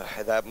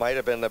 that might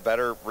have been the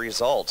better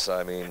results.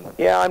 I mean.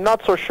 Yeah, I'm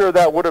not so sure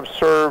that would have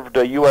served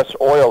U.S.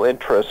 oil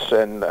interests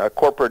and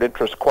corporate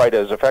interests quite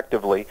as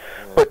effectively.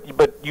 Yeah.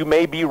 But you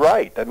may be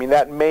right. I mean,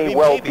 that may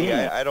well maybe. be.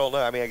 I don't know.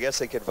 I mean, I guess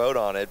they could vote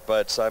on it,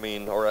 but I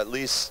mean, or at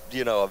least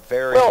a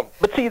very. Well,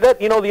 but see that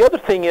the other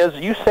thing is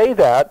you say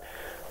that,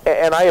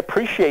 and I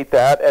appreciate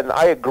that, and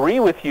I agree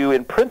with you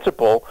in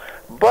principle,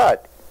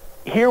 but.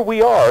 Here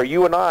we are,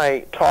 you and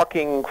I,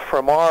 talking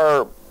from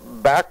our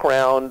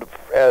background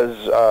as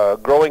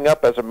growing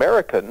up as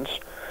Americans,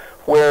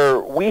 where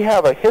we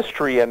have a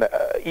history, and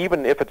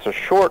even if it's a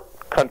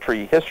short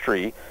country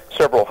history,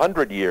 several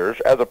hundred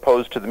years, as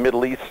opposed to the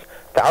Middle East,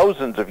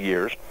 thousands of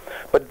years,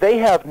 but they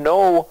have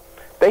no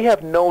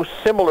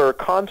similar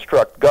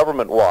construct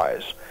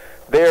government-wise.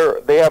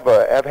 They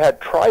have had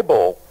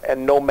tribal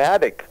and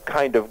nomadic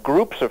kind of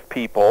groups of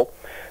people,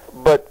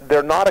 but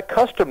they're not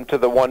accustomed to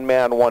the one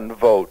man, one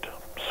vote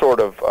sort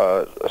of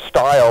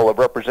style of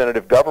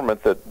representative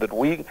government that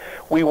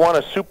we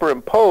want to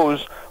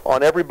superimpose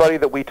on everybody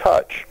that we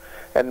touch.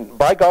 And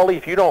by golly,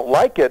 if you don't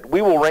like it,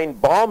 we will rain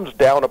bombs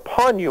down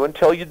upon you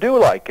until you do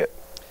like it.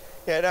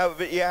 Yeah, no,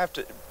 but you have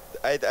to.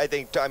 I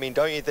think. I mean,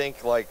 don't you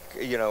think, like,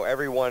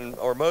 everyone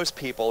or most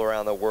people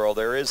around the world,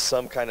 there is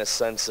some kind of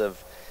sense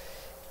of,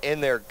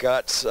 in their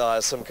guts,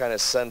 some kind of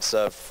sense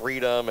of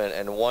freedom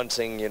and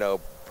wanting,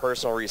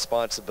 personal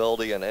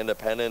responsibility and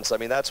independence. I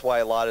mean, that's why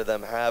a lot of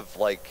them have,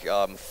 like,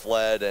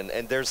 fled,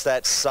 and there's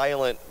that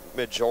silent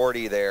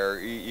majority there,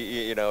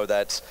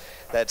 that's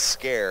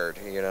scared,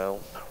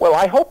 Well,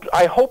 I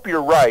hope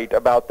you're right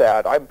about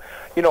that.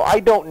 I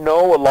don't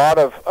know a lot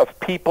of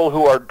people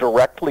who are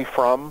directly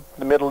from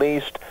the Middle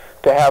East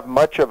to have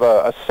much of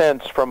a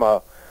sense from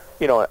an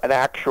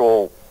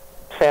actual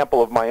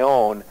sample of my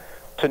own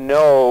to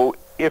know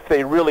if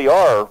they really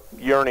are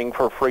yearning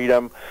for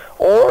freedom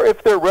or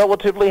if they're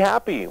relatively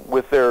happy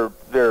with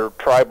their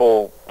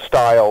tribal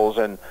styles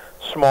and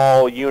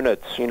small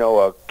units,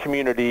 a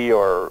community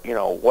or,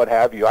 what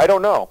have you. I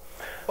don't know.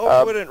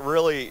 Well, we wouldn't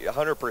really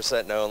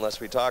 100% know unless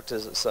we talk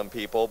to some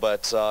people,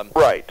 but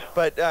right.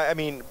 But I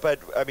mean,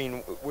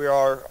 we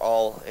are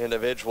all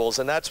individuals,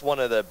 and that's one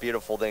of the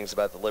beautiful things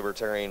about the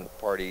Libertarian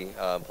Party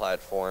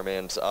platform.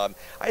 And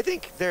I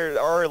think there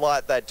are a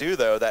lot that do,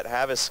 though, that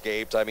have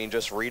escaped. I mean,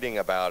 just reading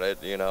about it,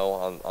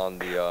 on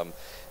the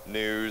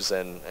news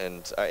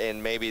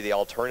and maybe the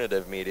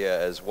alternative media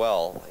as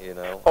well.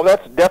 Oh,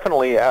 that's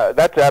definitely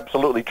that's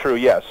absolutely true.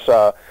 Yes,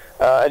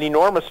 an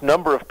enormous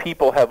number of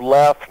people have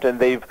left, and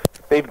they've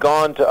They've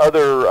gone to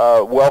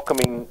other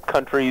welcoming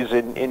countries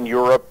in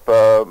Europe,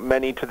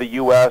 many to the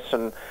U.S.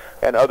 and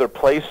other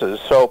places.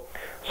 So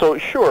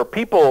sure,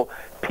 people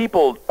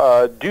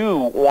do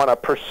want to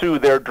pursue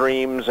their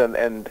dreams,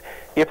 and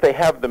if they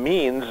have the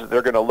means,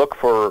 they're going to look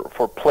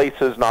for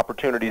places and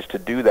opportunities to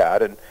do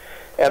that.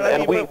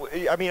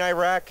 I mean,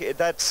 Iraq. Do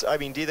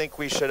you think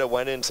we should have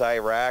went into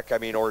Iraq? I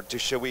mean, or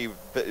should we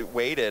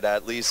waited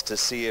at least to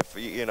see if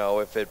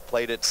if it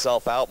played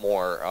itself out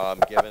more,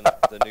 given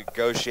the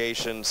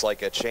negotiations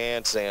like a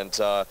chance? And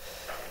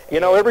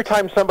every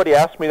time somebody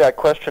asks me that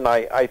question,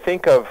 I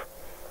think of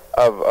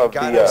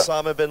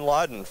Osama bin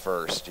Laden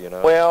first.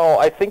 Well,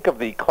 I think of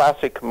the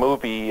classic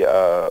movie,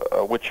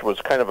 which was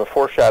kind of a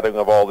foreshadowing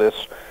of all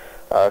this,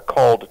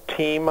 called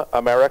Team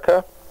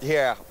America.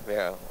 Yeah.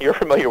 You're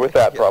familiar with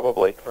that,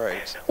 probably.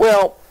 Right.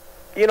 Well,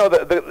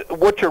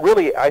 what you're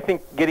really, I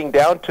think, getting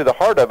down to the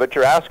heart of it,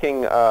 you're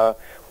asking,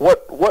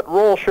 what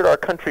role should our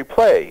country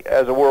play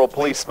as a world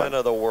policeman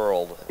of the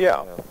world?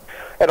 Yeah.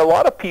 And a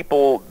lot of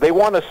people, they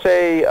want to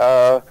say,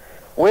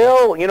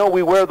 well,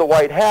 we wear the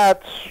white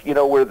hats,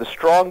 we're the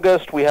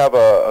strongest, we have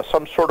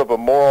some sort of a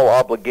moral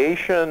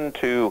obligation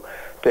to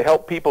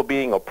help people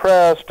being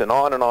oppressed, and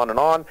on and on and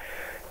on.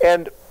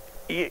 And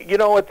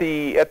at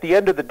the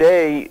end of the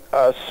day,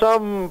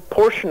 some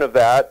portion of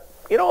that,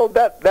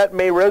 that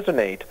may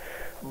resonate.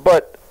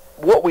 But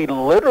what we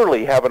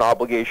literally have an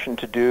obligation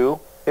to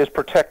do is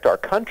protect our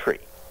country.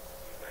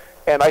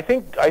 And I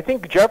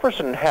think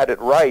Jefferson had it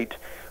right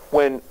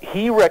when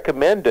he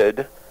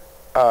recommended,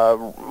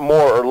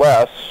 more or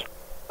less,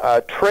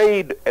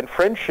 trade and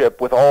friendship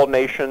with all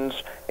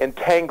nations,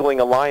 entangling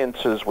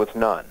alliances with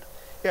none.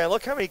 Yeah,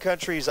 look how many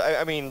countries.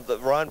 I mean,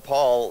 Ron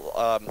Paul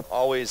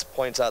always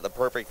points out the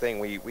perfect thing.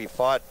 We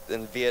fought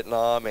in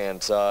Vietnam,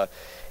 and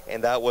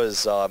that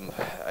was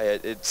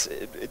it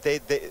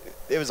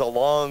was a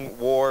long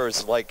war. It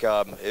was like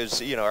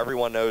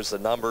everyone knows the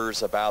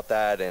numbers about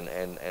that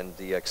and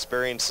the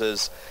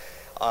experiences.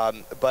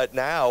 But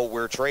now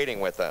we're trading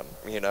with them,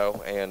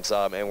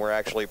 and we're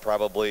actually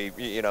probably,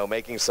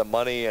 making some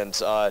money, and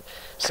so.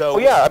 Well,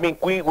 yeah, I mean,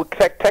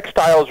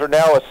 textiles are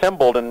now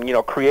assembled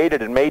and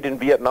created and made in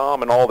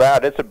Vietnam and all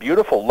that. It's a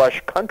beautiful, lush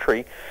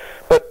country,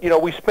 but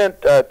we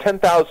spent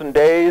 10,000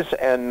 days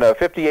and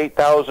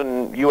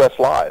 58,000 U.S.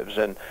 lives,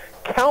 and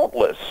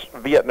countless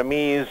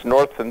Vietnamese,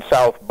 North and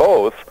South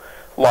both,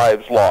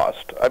 lives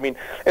lost. I mean,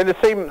 and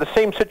the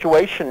same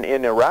situation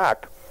in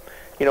Iraq.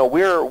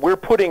 We're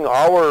putting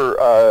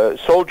our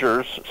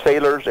soldiers,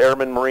 sailors,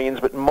 airmen,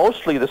 Marines, but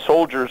mostly the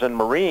soldiers and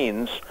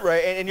Marines.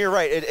 Right, and you're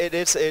right.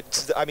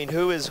 It's. I mean,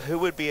 who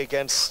would be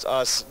against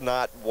us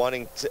not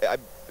wanting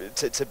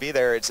to be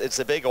there? It's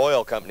the big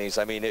oil companies.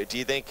 I mean, do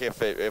you think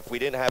if we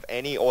didn't have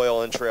any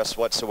oil interests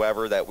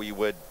whatsoever that we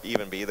would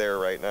even be there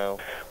right now?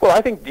 Well,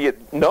 I think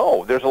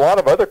no. There's a lot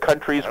of other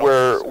countries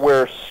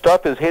where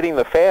stuff is hitting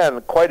the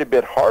fan quite a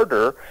bit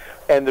harder.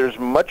 And there's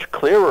much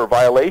clearer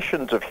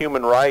violations of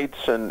human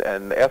rights and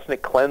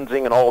ethnic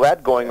cleansing and all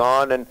that going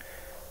on, and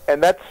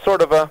that's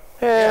sort of a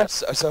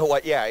Yes. So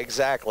what? Yeah,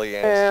 exactly.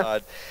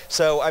 And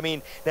so I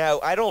mean, now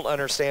I don't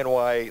understand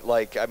why.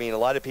 A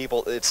lot of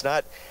people. It's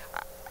not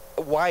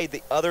why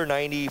the other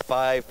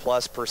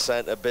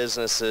 95+% of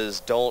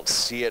businesses don't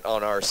see it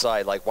on our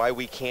side. Like why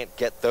we can't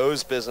get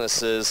those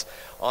businesses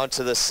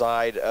onto the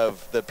side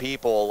of the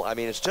people. I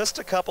mean, it's just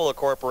a couple of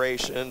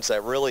corporations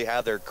that really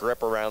have their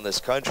grip around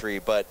this country.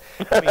 But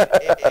I mean,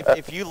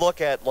 if you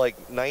look at like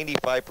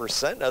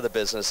 95% of the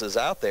businesses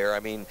out there,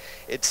 I mean,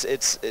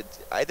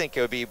 I think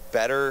it would be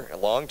better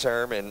long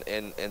term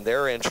in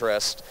their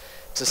interest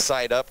to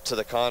side up to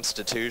the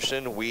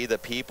Constitution, we the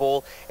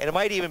people, and it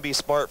might even be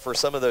smart for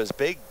some of those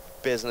big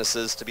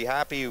businesses to be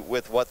happy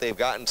with what they've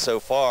gotten so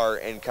far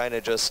and kind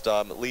of just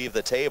leave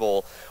the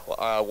table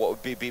what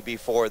would be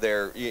before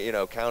they're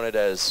counted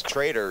as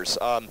traitors,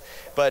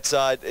 but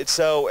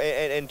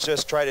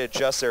just try to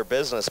adjust their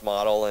business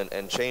model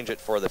and change it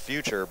for the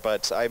future.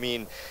 But I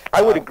mean,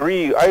 I would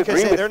agree. I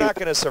agree with they're not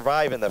going to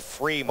survive in the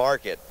free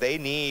market. They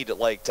need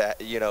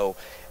to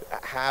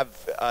have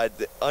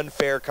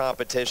unfair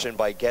competition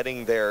by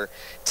getting their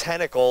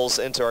tentacles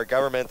into our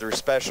government through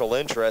special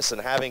interests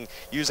and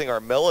using our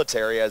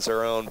military as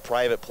their own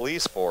private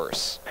police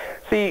force.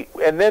 See,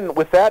 and then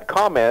with that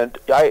comment,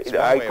 I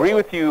agree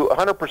with you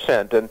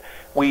 100%, and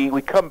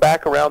we come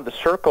back around the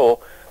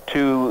circle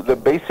to the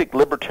basic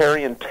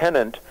libertarian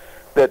tenet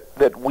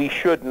that we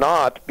should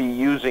not be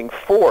using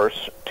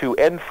force to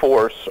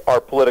enforce our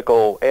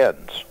political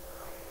ends.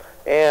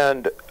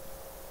 And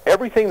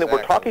everything that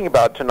we're talking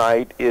about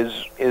tonight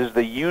is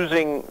the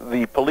using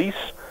the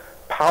police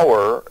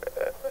power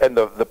and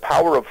the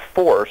power of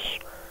force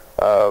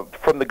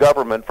from the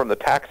government, from the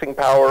taxing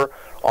power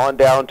on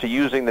down to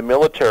using the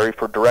military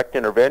for direct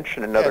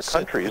intervention in other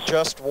countries.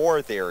 Just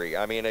war theory.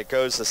 I mean, it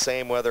goes the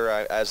same whether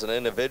as an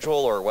individual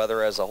or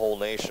whether as a whole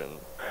nation.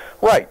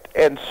 Right.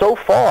 And so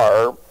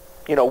far,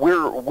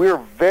 we're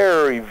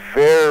very,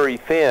 very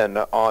thin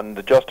on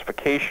the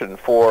justification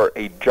for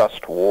a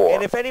just war.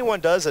 And if anyone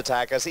does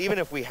attack us, even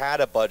if we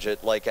had a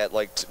budget like at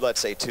let's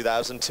say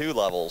 2002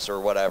 levels or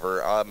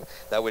whatever,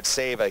 that would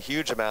save a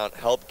huge amount,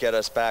 help get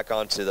us back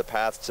onto the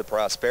path to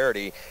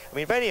prosperity. I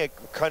mean, if any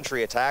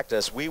country attacked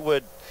us, we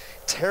would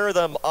tear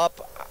them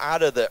up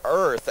out of the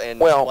earth and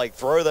like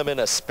throw them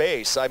into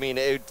space. I mean,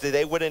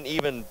 they wouldn't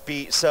even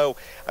be. So,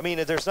 I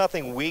mean, there's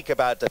nothing weak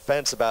about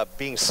defense, about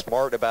being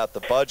smart about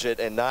the budget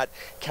and not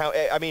count.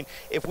 I mean,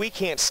 if we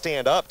can't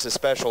stand up to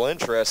special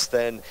interests,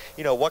 then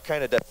what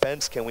kind of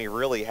defense can we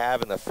really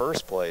have in the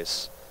first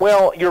place?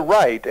 Well, you're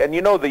right, and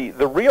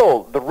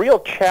the real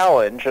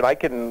challenge, and I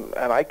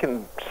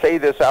can say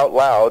this out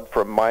loud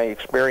from my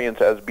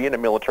experience as being a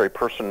military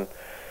person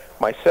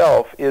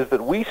myself, is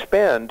that we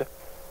spend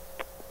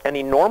an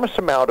enormous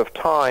amount of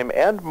time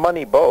and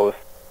money both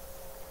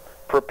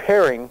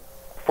preparing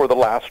for the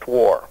last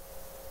war.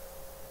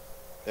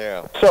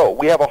 Yeah. So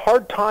we have a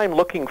hard time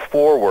looking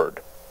forward.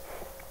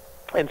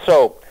 And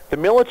so the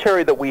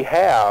military that we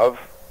have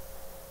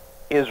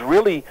is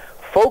really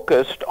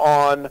focused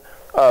on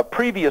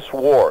previous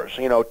wars,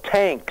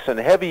 tanks and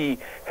heavy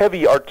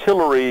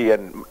artillery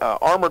and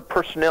armored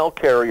personnel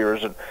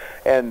carriers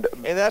and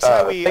that's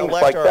how we things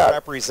elect like our that.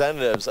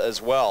 representatives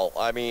as well.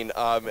 I mean,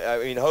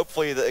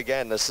 hopefully,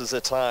 again, this is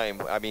a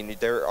time. I mean,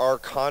 there are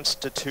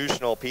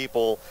constitutional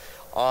people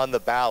on the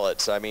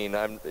ballots. I mean,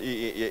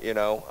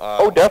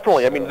 oh,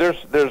 definitely. I mean,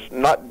 there's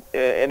not,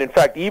 and in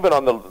fact, even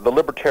on the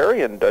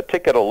Libertarian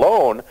ticket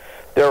alone,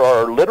 there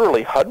are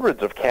literally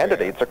hundreds of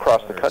candidates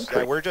across the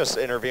country. Yeah, we're just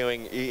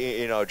interviewing,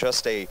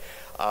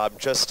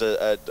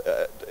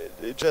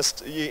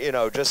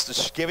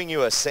 just giving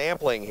you a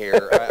sampling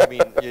here. I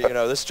mean,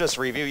 this is just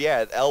review. Yeah,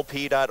 at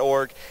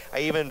lp.org. I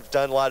even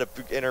done a lot of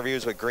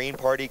interviews with Green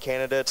Party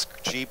candidates,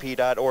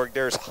 gp.org.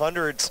 There's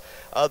hundreds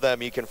of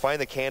them. You can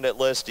find the candidate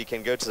list. You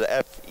can go to the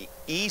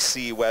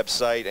FEC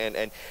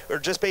website, or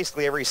just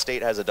basically every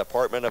state has a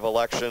Department of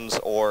Elections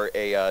or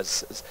a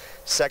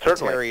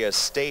Secretary of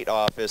State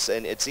office,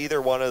 and it's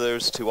either one of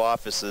those two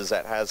offices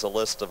that has a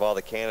list of all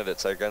the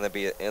candidates that are going to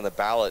be in the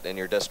ballot in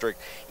your district.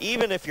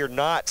 Even if you're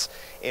not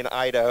in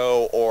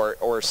Idaho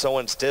or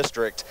someone's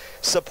district,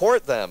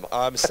 support them.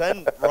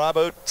 Send Rob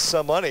Oates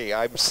some money.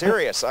 I'm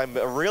serious. I'm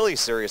really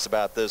serious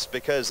about this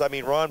because, I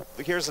mean, Ron,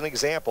 here's an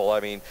example.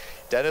 I mean,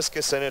 Dennis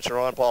Kucinich and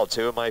Ron Paul,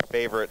 two of my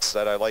favorites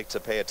that I like to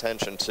pay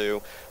attention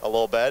to a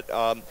little bit.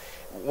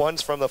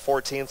 One's from the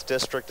 14th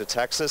District of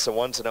Texas, and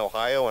one's in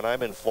Ohio, and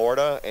I'm in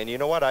Florida. And you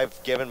know what?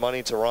 I've given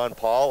money to Ron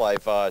Paul.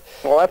 I've well,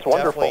 that's definitely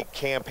wonderful.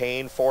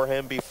 Campaigned for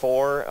him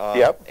before,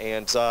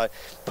 and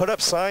put up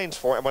signs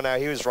for him. Well, now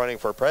he was running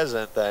for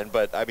president then,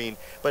 but I mean,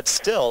 but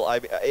still, I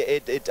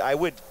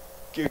would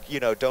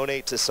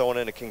donate to someone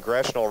in a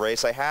congressional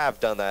race. I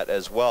have done that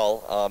as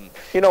well.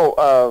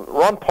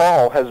 Ron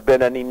Paul has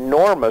been an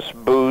enormous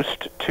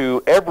boost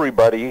to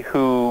everybody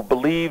who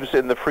believes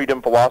in the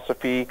freedom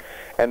philosophy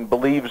and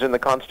believes in the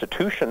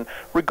Constitution,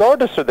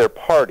 regardless of their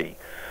party.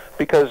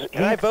 Because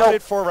I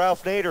voted for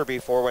Ralph Nader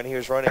before when he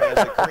was running as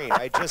a Green.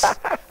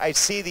 I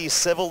see these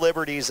civil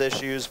liberties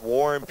issues,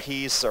 war and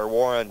peace or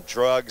war on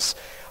drugs,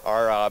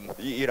 are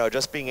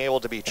just being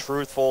able to be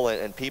truthful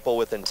and people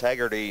with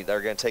integrity that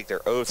are going to take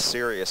their oath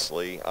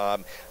seriously. I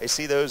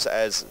see those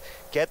as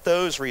get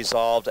those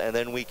resolved, and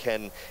then we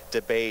can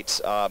debate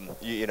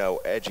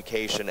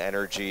education,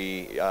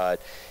 energy,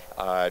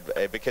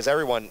 because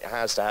everyone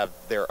has to have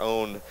their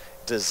own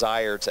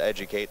desire to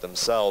educate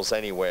themselves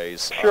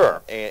anyways.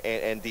 Sure.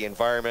 And the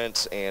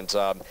environment and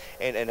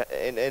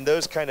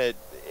those kind of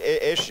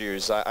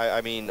issues. I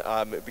mean,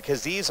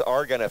 because these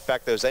are going to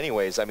affect those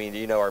anyways. I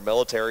mean, our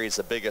military is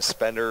the biggest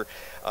spender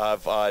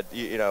of,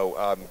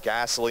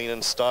 gasoline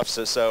and stuff.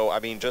 So I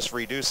mean, just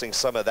reducing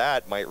some of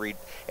that might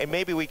and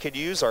maybe we could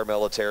use our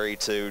military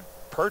to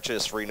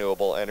purchase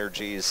renewable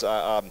energies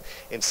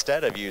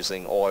instead of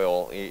using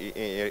oil,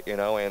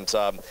 and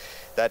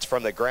that's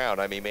from the ground.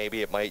 I mean,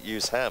 maybe it might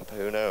use hemp.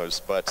 Who knows?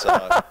 But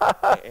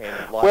other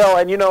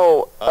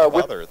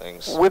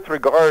things. With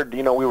regard,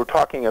 we were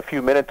talking a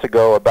few minutes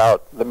ago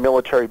about the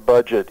military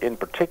budget in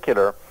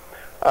particular.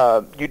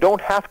 You don't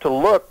have to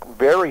look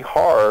very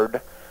hard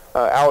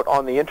out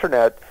on the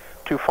internet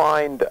to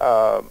find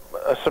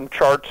some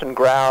charts and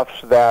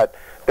graphs that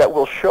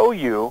will show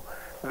you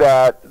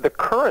that the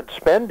current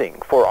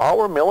spending for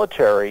our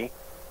military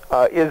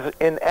is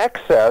in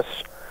excess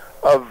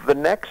of the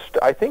next,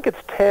 I think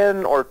it's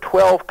 10 or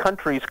 12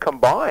 countries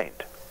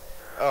combined.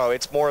 Oh,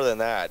 it's more than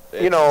that.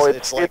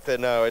 It's like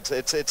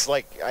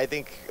I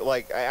think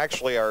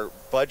actually our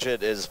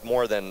budget is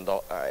more than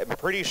I'm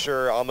pretty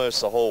sure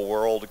almost the whole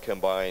world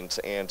combined,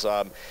 and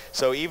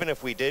so even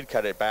if we did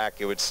cut it back,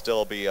 it would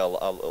still be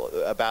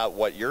about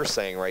what you're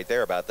saying right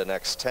there about the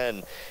next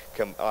 10.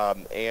 To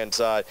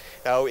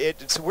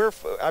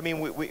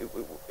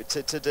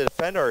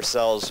defend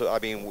ourselves, I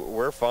mean,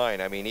 we're fine.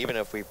 I mean, even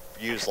if we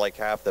use like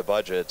half the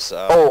budgets.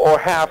 Or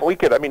half. We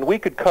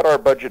could cut our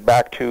budget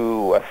back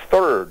to a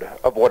third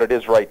of what it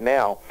is right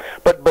now.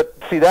 But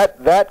see that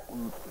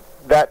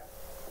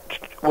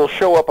will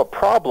show up a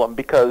problem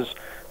because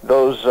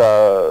those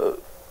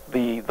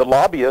the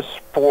lobbyists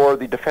for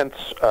the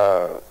defense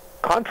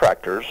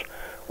contractors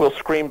will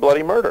scream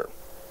bloody murder.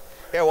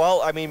 Yeah,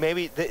 well, I mean,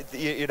 maybe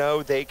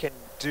they can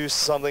do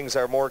some things that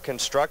are more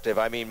constructive.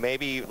 I mean,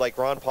 maybe like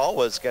Ron Paul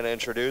was going to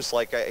introduce,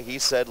 like he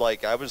said,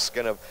 like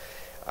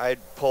I'd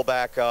pull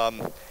back.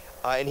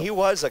 And he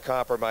was a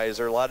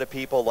compromiser. A lot of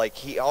people, like,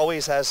 he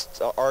always has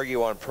to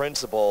argue on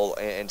principle,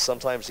 and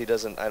sometimes he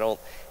doesn't.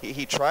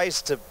 He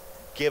tries to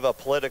give a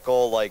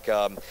political, like,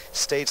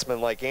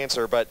 statesman-like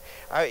answer, but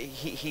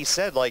he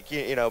said, like,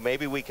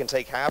 maybe we can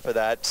take half of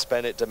that,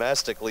 spend it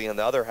domestically, and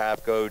the other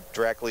half go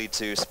directly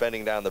to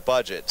spending down the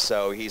budget.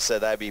 So he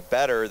said that'd be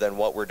better than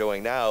what we're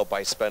doing now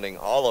by spending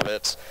all of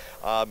it.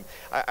 I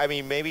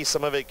mean, maybe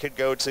some of it could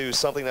go to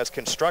something that's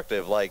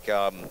constructive, like,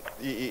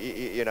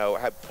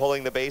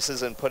 pulling the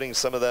bases and putting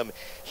some of them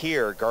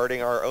here,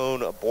 guarding our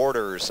own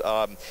borders.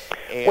 And,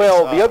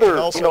 and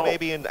also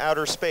maybe in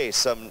outer space,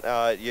 some,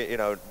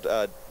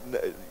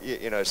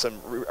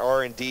 some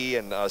R&D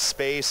and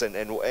space,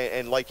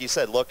 and like you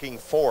said, looking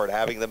forward,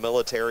 having the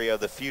military of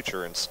the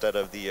future instead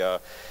of the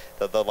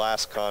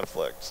last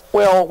conflict.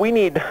 Well, we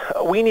need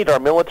our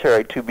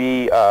military to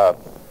be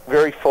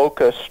very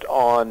focused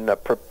on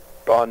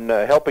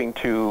helping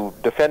to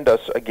defend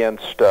us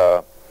against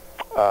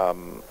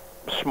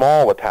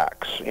small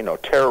attacks,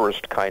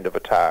 terrorist kind of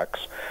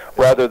attacks,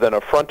 rather than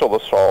a frontal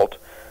assault.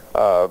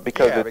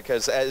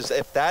 Because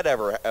if that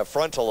ever a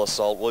frontal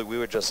assault, we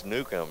would just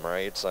nuke them,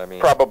 right? So, I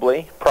mean,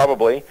 probably.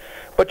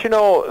 But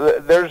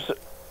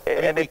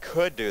we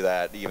could do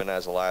that even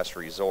as a last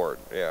resort.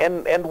 Yeah.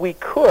 And we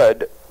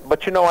could,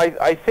 but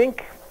I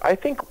think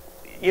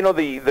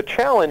the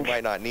challenge. You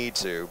might not need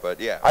to, but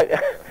yeah.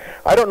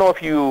 I don't know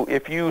if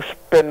you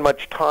spend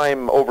much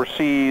time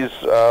overseas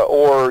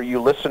or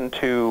you listen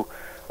to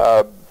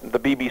the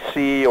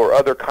BBC or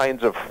other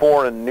kinds of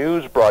foreign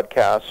news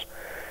broadcasts,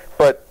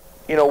 but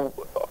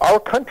our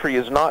country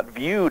is not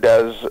viewed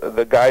as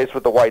the guys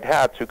with the white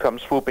hats who come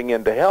swooping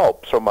in to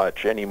help so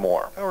much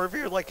anymore. We're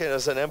viewed like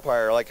as an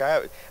empire. Like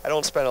I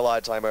don't spend a lot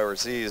of time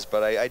overseas,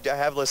 but I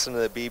have listened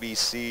to the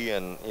BBC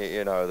and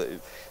the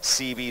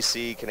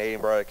CBC, Canadian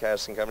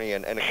Broadcasting Company,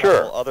 and a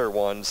couple other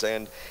ones.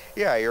 And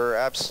yeah, you're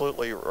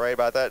absolutely right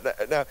about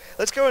that. Now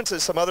let's go into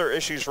some other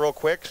issues real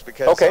quick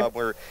because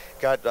we're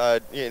got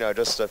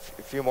just a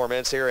few more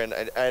minutes here,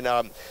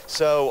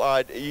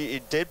 so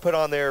you did put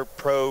on there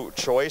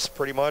pro-choice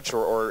pretty much,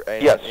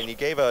 yes. And you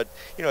gave a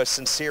a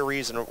sincere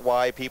reason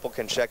why people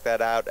can check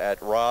that out at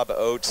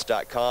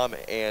roboates.com,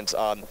 and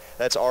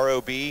that's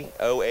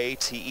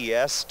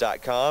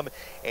ROBOATES.com,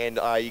 and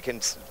you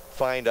can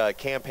find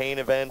campaign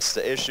events,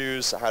 the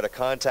issues, how to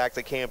contact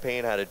the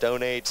campaign, how to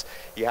donate.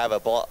 You have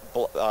a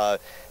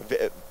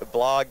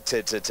blog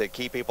to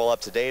keep people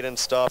up to date and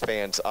stuff,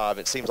 and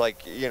it seems like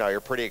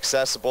you're pretty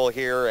accessible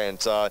here, and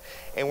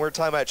we're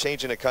talking about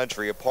changing the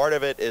country. A part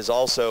of it is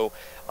also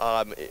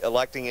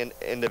electing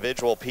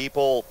individual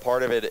people.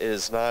 Part of it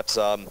is not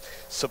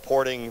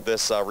supporting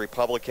this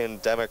Republican,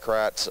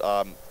 Democrat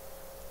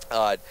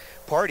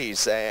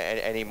parties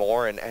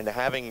anymore, and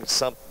having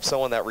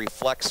someone that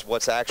reflects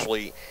what's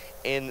actually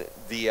in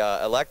the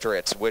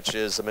electorates, which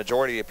is the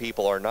majority of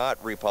people are not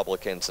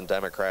Republicans and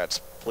Democrats.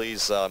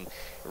 Please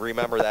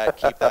remember that.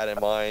 Keep that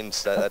in mind.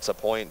 That's a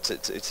point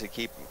to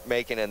keep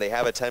making. And they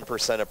have a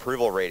 10%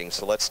 approval rating,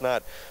 so let's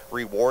not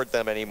reward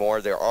them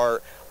anymore. There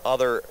are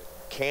other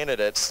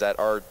candidates that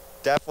are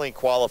definitely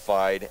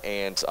qualified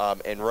and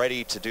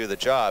ready to do the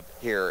job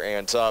here,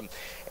 and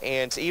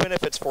even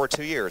if it's for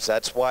 2 years,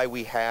 that's why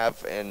we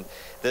have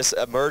this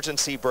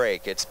emergency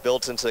break. It's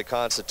built into the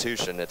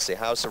Constitution. It's the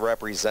House of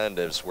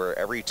Representatives, where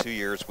every 2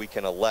 years we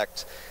can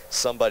elect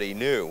somebody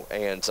new,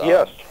 and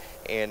yes.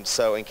 And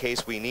so in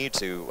case we need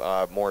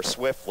to more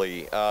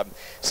swiftly. But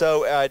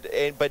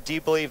do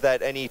you believe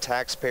that any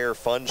taxpayer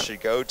funds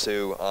should go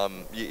to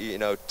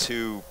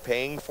to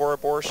paying for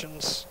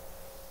abortions?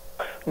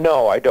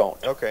 No, I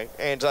don't. Okay,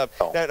 and no,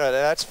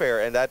 that's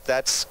fair, and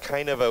that's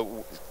kind of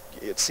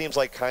it seems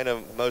like kind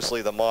of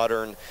mostly the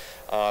modern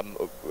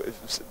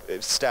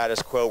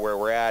status quo where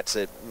we're at. So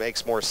it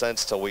makes more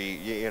sense till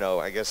we,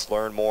 I guess,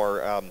 learn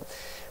more.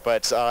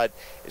 But the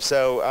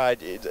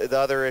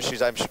other issues,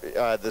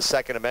 the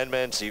Second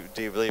Amendment.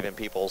 Do you believe in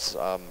people's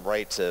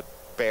right to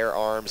bear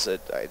arms?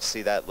 I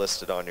see that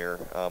listed on your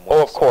website.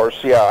 Oh, of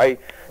course, yeah. I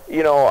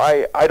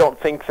don't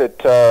think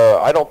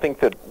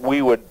that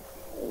we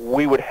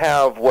would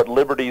have what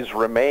liberties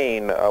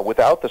remain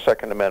without the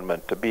Second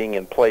Amendment being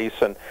in place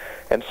and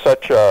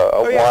such a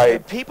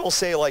wide. People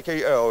say like,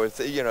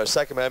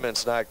 Second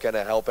Amendment's not going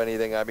to help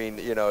anything. I mean,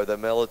 the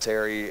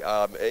military.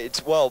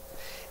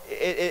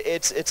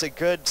 it's a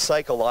good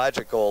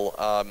psychological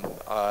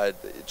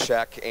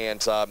check, and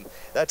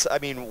that's, I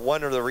mean,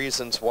 one of the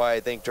reasons why I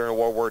think during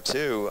World War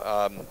II,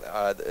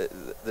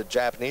 the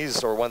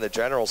Japanese, or one of the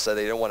generals, said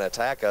they didn't want to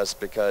attack us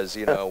because,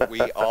 you know,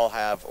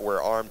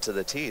 we're armed to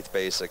the teeth,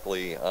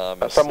 basically.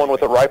 Someone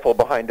with a rifle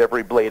behind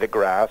every blade of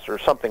grass or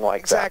something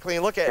like that. Exactly.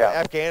 And look at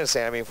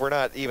Afghanistan. I mean, if we're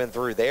not even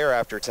through there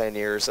after 10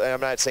 years, and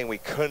I'm not saying we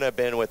couldn't have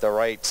been with the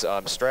right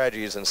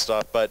strategies and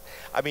stuff, but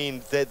I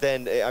mean,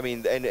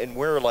 and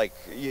we're like,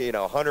 you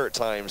know, 100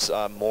 times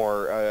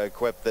more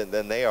equipped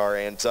than they are,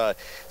 and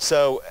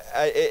so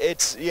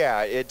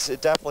it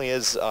definitely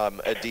is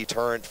a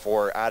deterrent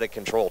for out of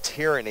control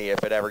tyranny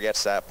if it ever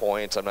gets to that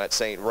point. I'm not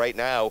saying right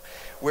now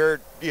we're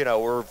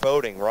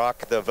voting,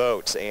 rock the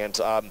vote, and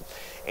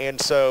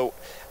so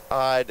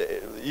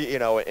you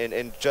know,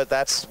 and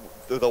that's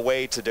the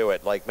way to do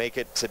it. Like, make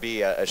it to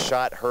be a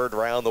shot heard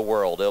around the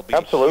world. It'll be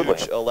Absolutely. a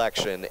huge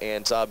election.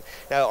 And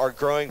now our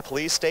growing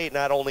police state,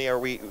 not only are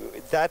we,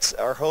 that's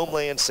our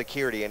homeland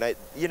security. And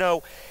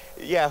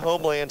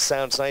homeland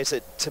sounds nice.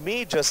 To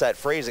me, just that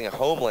phrasing of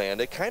homeland,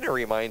 it kind of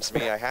reminds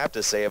me, I have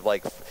to say, of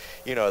like,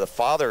 you know, the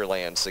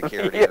fatherland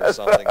security Yes. or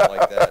something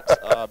like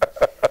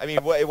that. I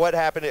mean, what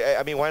happened?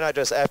 I mean, why not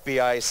just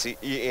FBI,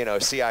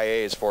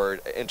 CIAs for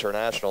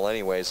international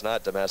anyways,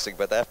 not domestic,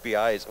 but the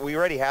FBI's. We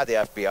already have the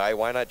FBI.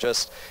 Why not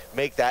just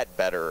make that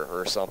better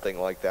or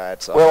something like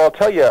that? So, well, I'll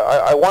tell you,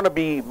 I want to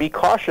be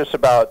cautious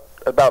about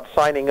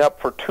signing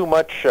up for too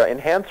much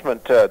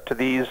enhancement to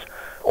these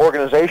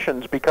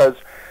organizations, because,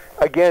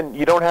 again,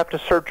 you don't have to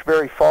search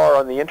very far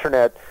on the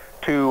internet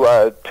to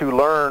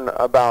learn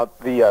about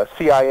the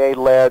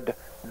CIA-led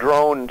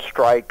drone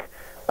strike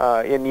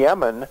in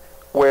Yemen,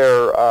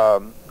 where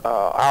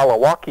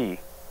Al-Awlaki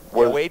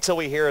was. Yeah, wait till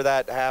we hear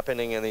that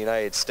happening in the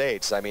United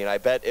States. I mean, I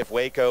bet if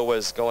Waco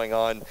was going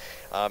on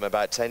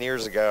about 10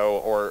 years ago,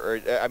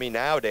 or I mean,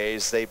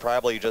 nowadays, they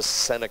probably just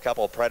send a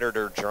couple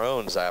Predator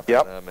drones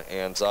after them.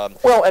 And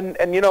well,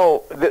 and you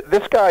know,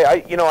 this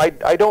guy,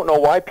 I don't know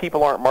why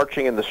people aren't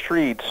marching in the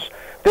streets.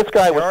 This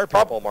guy there are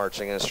people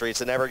marching in the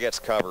streets. It never gets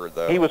covered,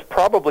 though. He was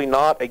probably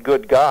not a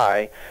good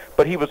guy,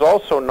 but he was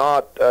also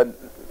not.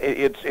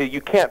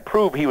 You can't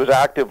prove he was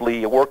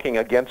actively working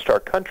against our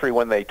country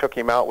when they took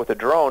him out with a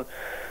drone.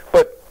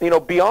 But, you know,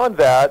 beyond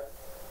that,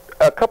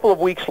 a couple of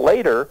weeks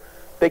later,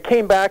 they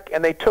came back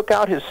and they took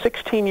out his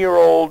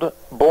 16-year-old,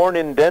 born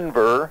in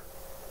Denver,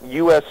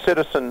 U.S.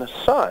 citizen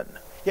son.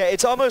 Yeah,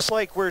 it's almost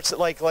like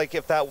like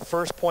if that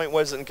first point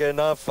wasn't good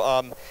enough,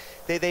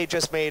 they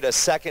just made a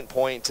second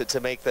point to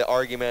make the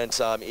argument.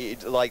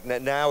 Like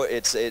now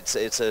it's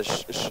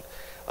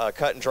a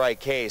cut and dry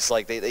case.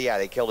 Like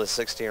they killed his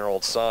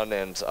 16-year-old son,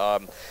 and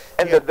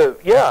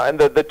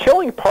the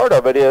chilling part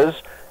of it is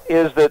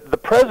that the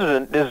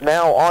president is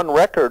now on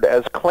record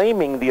as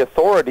claiming the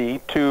authority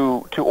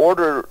to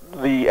order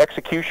the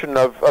execution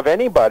of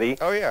anybody.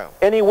 Oh yeah.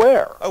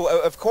 Anywhere.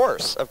 Oh, of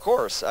course.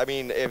 I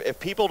mean, if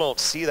people don't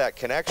see that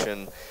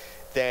connection,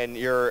 then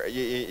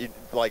you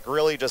like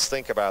really just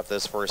think about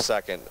this for a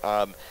second.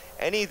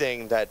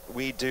 Anything that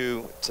we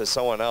do to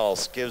someone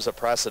else gives a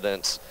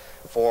precedent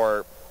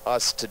for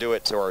us to do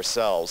it to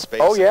ourselves,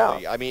 basically. Oh,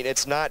 yeah. I mean,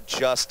 it's not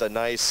just a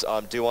nice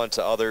do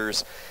unto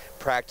others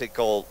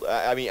practical,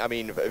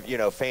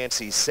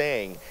 fancy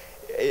saying.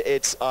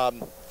 It's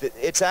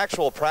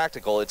actual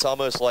practical. It's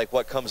almost like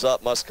what comes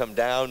up must come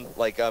down.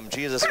 Like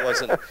Jesus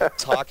wasn't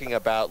talking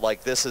about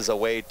like this is a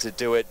way to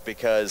do it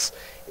because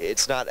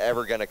it's not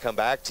ever going to come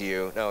back to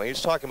you. No, he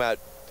was talking about,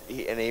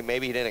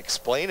 maybe he didn't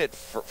explain it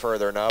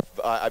further enough.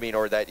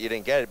 Or that you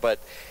didn't get it, but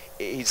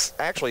he's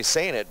actually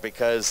saying it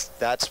because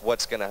that's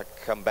what's going to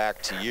come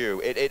back to you.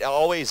 It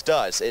always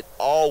does. It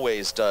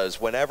always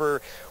does.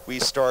 Whenever we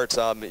start,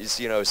 in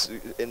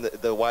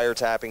the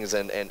wiretappings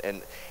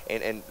and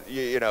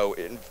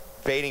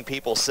invading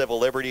people's civil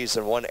liberties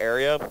in one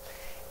area,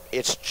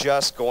 it's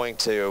just going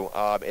to.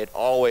 It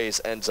always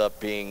ends up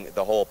being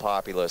the whole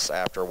populace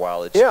after a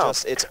while.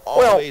 It's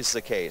always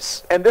the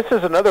case. And this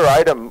is another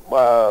item,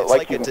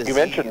 like you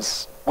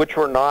mentioned, which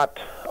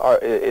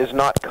is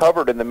not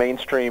covered in the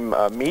mainstream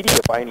media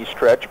by any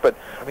stretch. But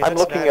I'm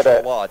looking at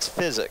it's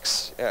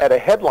physics. Yeah. At a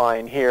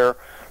headline here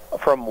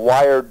from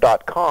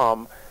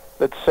Wired.com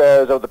that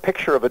says, the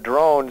picture of a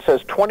drone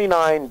says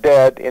 29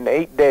 dead in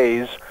 8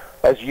 days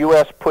as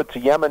U.S. puts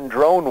Yemen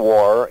drone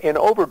war in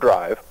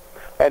overdrive.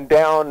 And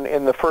down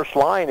in the first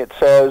line it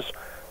says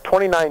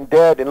 29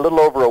 dead in a little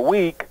over a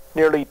week,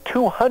 nearly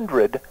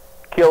 200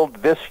 killed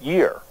this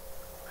year.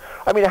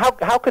 I mean,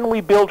 how can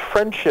we build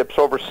friendships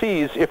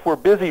overseas if we're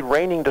busy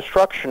raining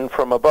destruction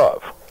from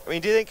above? I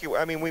mean, do you think?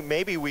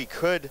 Maybe we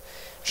could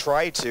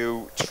try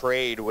to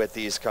trade with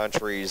these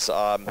countries.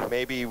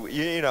 Maybe,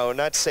 you know,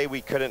 not to say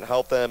we couldn't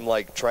help them,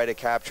 like try to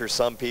capture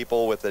some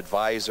people with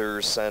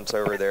advisors sent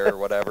over there or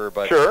whatever,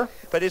 but Sure.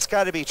 But it's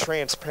got to be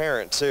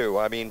transparent too.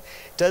 I mean,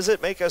 does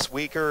it make us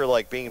weaker,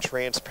 like being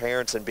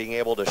transparent and being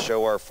able to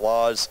show our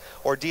flaws?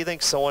 Or do you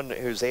think someone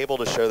who's able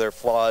to show their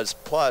flaws,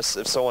 plus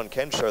if someone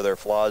can show their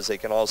flaws, they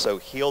can also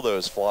heal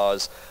those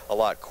flaws a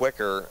lot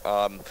quicker?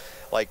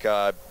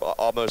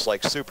 Almost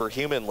like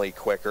superhumanly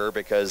quicker,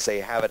 because they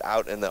have it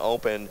out in the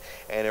open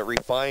and it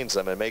refines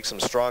them and makes them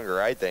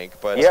stronger, I think.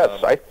 But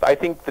yes, I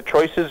think the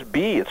choice is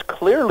B. It's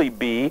clearly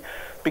B,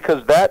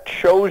 because that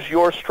shows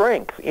your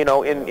strength, you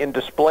know, in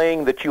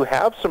displaying that you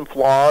have some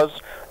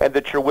flaws and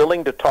that you're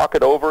willing to talk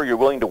it over, you're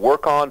willing to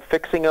work on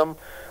fixing them.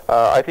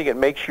 I think it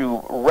makes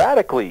you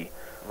radically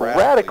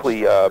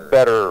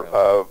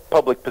better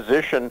public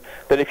position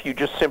than if you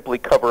just simply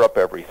cover up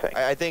everything.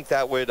 I think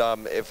that would,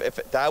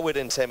 if that would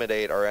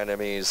intimidate our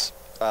enemies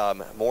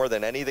more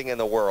than anything in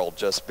the world,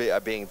 just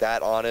being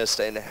that honest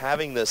and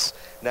having this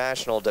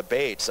national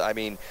debate. I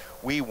mean,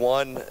 we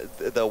won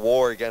the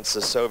war against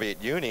the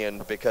Soviet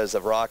Union because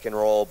of rock and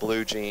roll,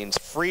 blue jeans,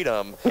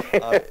 freedom,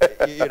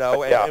 you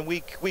know, and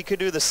we could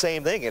do the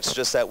same thing. It's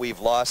just that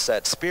we've lost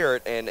that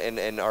spirit,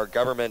 and our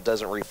government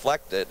doesn't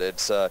reflect it.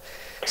 It's I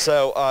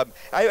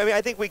mean,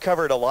 I think we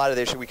covered a lot of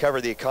the issue. We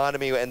covered the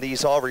economy, and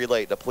these all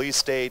relate to police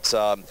states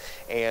and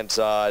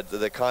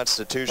the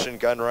Constitution,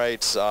 gun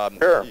rights.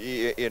 Sure.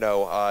 You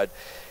know.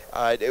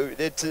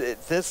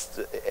 This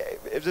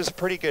is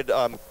pretty good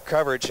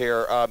coverage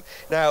here.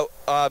 Now,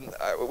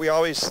 we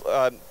always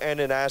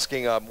end in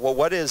asking, well,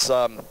 what is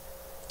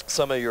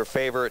some of your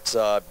favorites,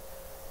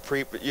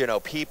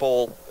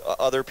 people,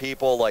 other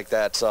people like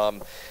that,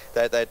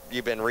 that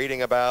you've been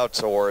reading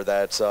about, or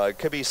that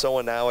could be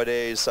someone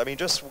nowadays? I mean,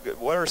 just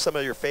what are some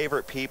of your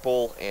favorite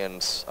people,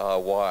 and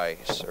why,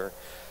 sir?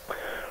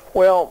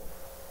 Well,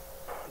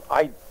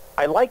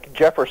 I like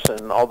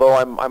Jefferson, although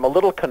I'm a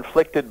little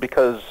conflicted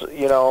because,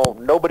 you know,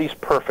 nobody's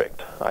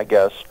perfect, I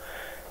guess.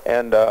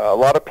 And a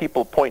lot of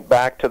people point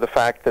back to the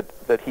fact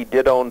that he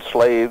did own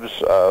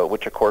slaves,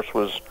 which of course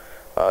was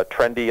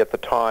trendy at the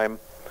time.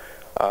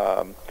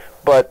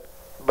 But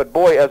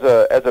boy,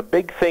 as a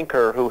big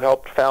thinker who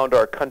helped found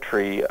our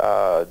country,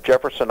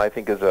 Jefferson, I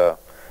think, is a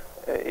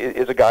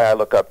guy I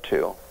look up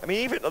to. I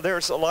mean, even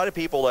there's a lot of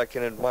people that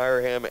can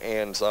admire him,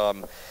 and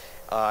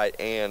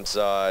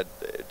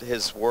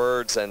his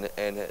words and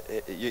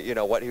you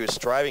know what he was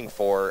striving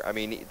for. I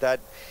mean, that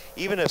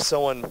even if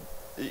someone,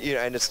 you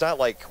know, and it's not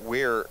like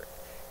we're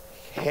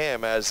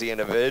him as the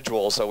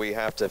individual, so we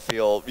have to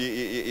feel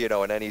you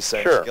know, in any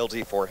sense, sure,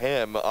 guilty for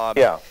him.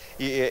 Yeah.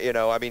 You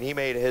know, I mean, he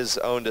made his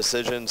own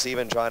decisions.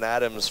 Even John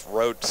Adams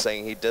wrote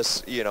saying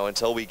you know,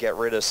 until we get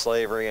rid of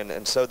slavery,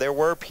 and so there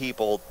were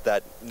people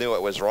that knew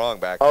it was wrong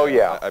back then. Oh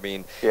yeah. I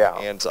mean, yeah.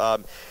 And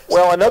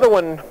well, another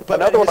one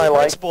I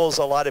like. Principles,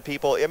 a lot of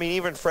people. I mean,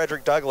 even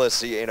Frederick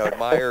Douglass, you know,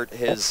 admired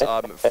his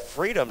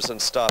freedoms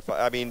and stuff.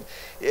 I mean,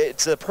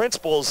 it's the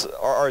principles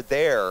are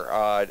there,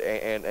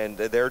 and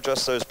they're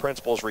just those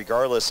principles,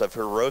 regardless of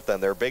who wrote them.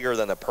 They're bigger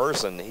than a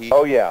person.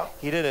 Oh yeah.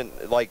 He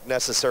didn't like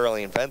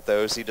necessarily invent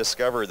those. He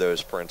discovered those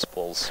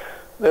principles.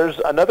 There's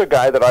another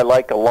guy that I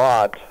like a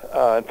lot.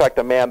 In fact,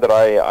 a man that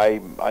I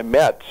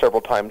met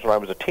several times when I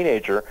was a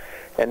teenager,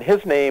 and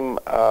his name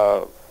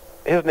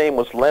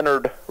was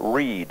Leonard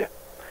Reed.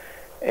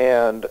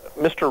 And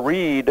Mr.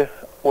 Reed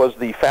was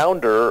the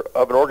founder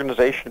of an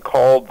organization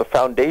called the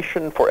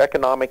Foundation for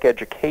Economic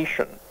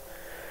Education.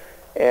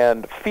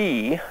 And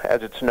FEE,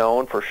 as it's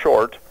known for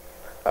short,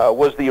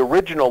 was the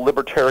original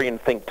libertarian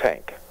think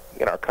tank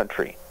in our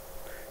country.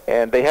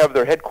 And they have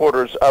their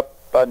headquarters up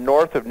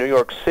north of New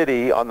York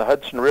City on the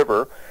Hudson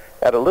River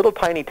at a little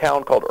tiny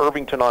town called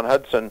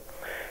Irvington-on-Hudson.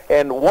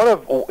 And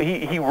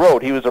he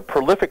was a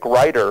prolific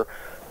writer,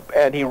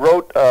 and he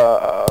wrote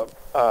a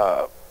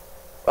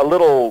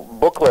little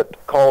booklet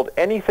called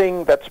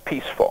Anything That's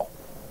Peaceful.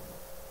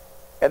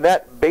 And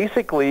that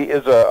basically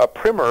is a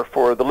primer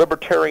for the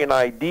libertarian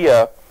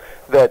idea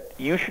that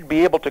you should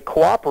be able to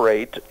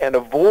cooperate and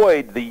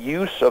avoid the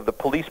use of the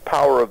police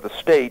power of the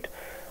state,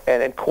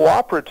 and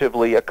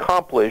cooperatively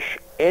accomplish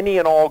any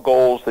and all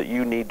goals that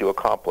you need to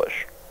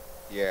accomplish.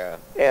 Yeah.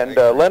 And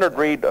Leonard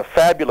Reed, a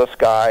fabulous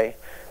guy,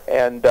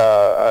 and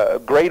a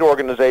great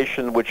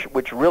organization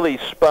which really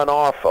spun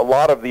off a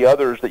lot of the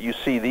others that you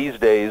see these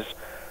days,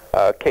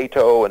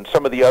 Cato and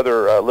some of the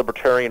other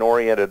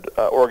libertarian-oriented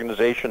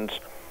organizations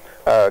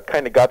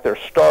kind of got their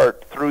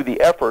start through the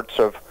efforts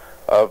of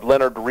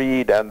Leonard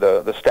Reed and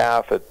the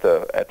staff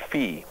at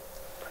FEE.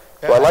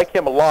 So I like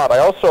him a lot.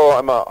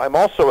 I'm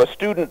also a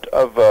student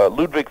of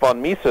Ludwig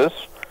von Mises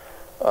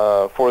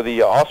for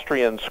the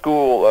Austrian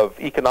School of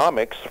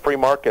Economics, free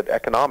market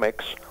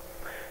economics,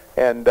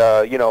 and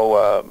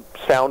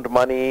sound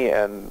money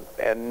and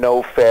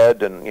no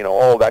Fed and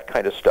all that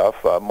kind of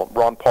stuff.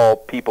 Ron Paul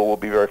people will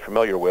be very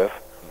familiar with.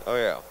 Oh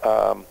yeah.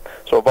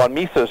 So von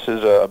Mises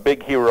is a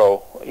big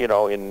hero,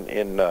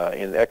 in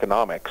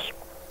economics.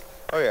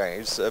 Oh yeah,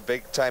 he's a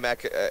big time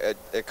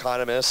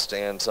economist,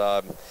 and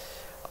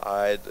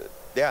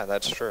Yeah,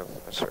 that's true.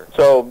 That's true.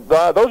 So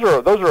those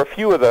are a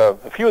few of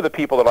the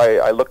people that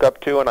I look up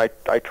to, and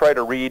I try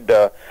to read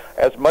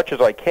as much as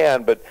I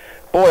can. But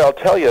boy, I'll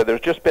tell you,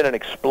 there's just been an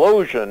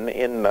explosion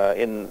in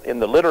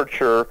the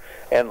literature,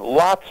 and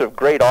lots of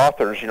great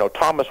authors. You know,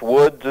 Thomas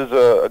Woods is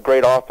a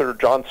great author.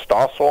 John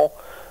Stossel,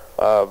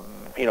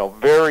 you know,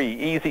 very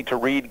easy to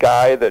read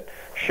guy that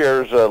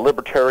shares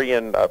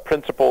libertarian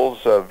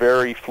principles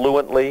very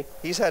fluently.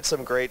 He's had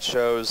some great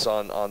shows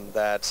on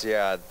that,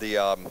 yeah, the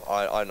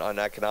on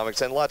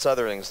economics and lots of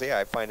other things. Yeah,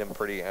 I find him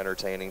pretty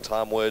entertaining.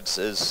 Tom Woods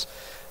is,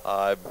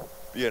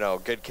 you know,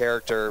 good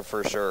character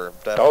for sure.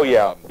 Definitely. Oh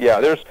yeah, yeah.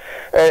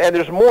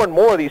 There's more and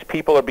more of these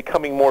people are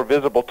becoming more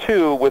visible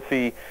too, with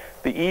the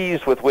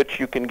ease with which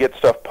you can get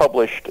stuff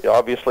published,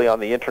 obviously on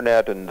the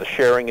internet, and the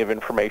sharing of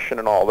information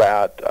and all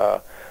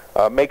that.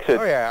 Makes it.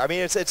 Oh yeah, I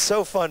mean it's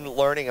so fun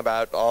learning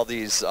about all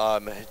these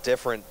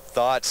different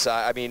thoughts.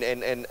 I mean,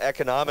 and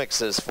economics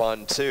is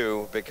fun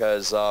too,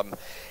 because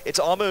it's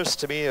almost,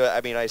 to me, I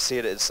mean, I see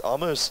it, it's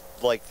almost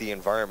like the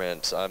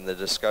environment, the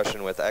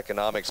discussion with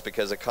economics,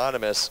 because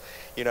economists,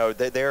 you know,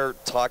 they're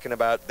talking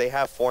about, they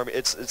have form.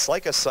 It's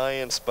like a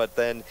science, but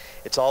then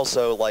it's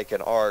also like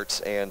an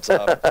art, and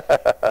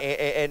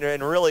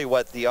and really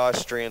what the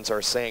Austrians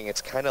are saying,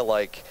 it's kind of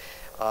like.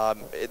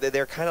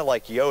 They're kind of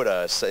like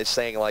Yoda,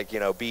 saying, like, you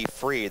know, be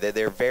free.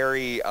 They're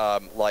very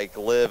like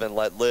live and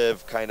let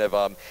live kind of.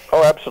 Oh,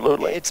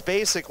 absolutely. It's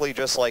basically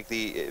just like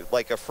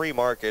a free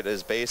market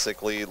is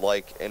basically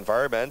like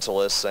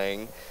environmentalists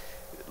saying,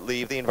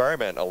 leave the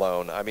environment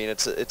alone. I mean,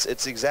 it's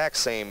the exact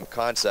same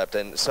concept,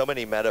 and so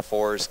many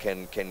metaphors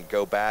can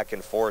go back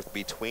and forth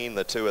between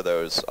the two of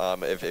those.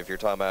 If you're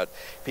talking about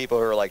people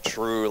who are like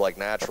true, like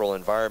natural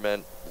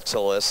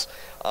environmentalists.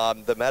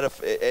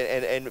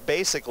 And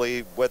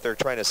basically what they're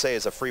trying to say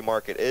is a free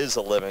market is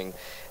a living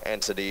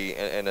entity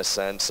in a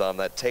sense,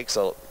 that takes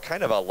a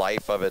kind of a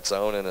life of its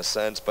own in a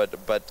sense, but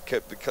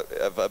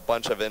of a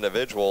bunch of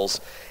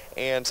individuals.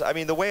 And I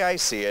mean, the way I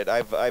see it,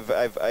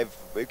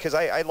 because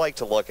I like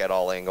to look at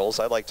all angles.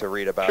 I like to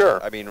read about Sure.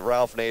 it. I mean,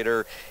 Ralph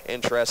Nader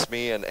interests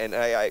me, and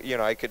I you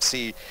know, I could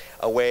see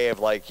a way of,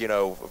 like, you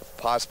know,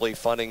 possibly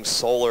funding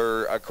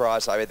solar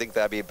across. I think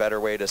that'd be a better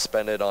way to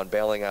spend it on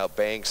bailing out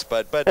banks.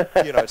 But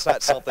you know, it's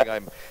not something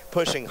I'm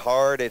pushing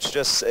hard. It's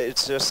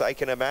just I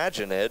can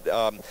imagine it.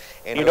 And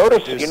you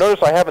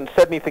notice I haven't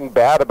said anything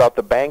bad about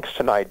the banks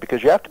tonight,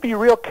 because you have to be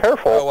real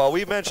careful. Oh, well,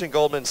 we mentioned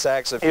Goldman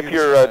Sachs a few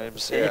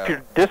times. If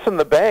you're dissing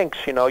the banks,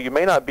 you know, you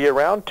may not be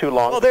around too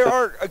long. Well, there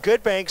are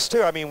good banks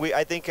too. I mean,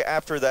 I think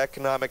after the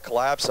economic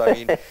collapse, I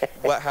mean,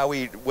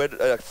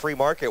 a free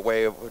market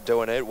way of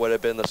doing it would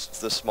have been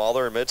the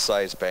smaller and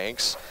mid-sized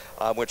banks,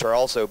 which are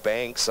also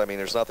banks. I mean,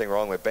 there's nothing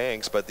wrong with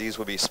banks, but these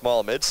would be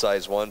small,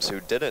 mid-sized ones who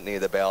didn't need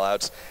the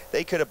bailouts.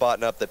 They could have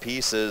bought up the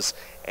pieces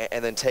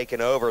and then taken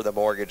over the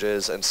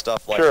mortgages and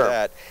stuff like Sure.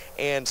 that.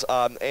 And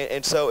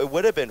so it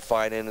would have been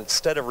fine. And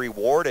instead of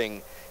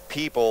rewarding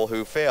people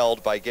who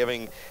failed by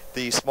giving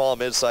the small,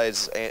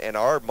 mid-size, and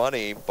our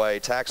money by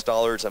tax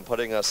dollars and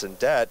putting us in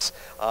debt,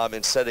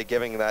 instead of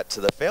giving that to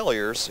the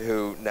failures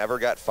who never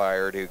got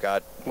fired, who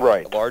got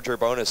Right. larger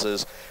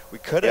bonuses, we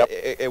could have.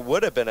 It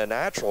would have been a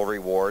natural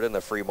reward in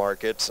the free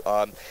markets.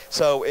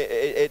 So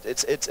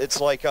it's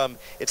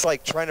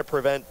like trying to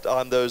prevent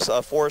those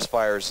forest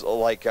fires.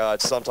 Like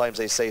sometimes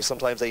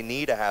they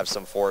need to have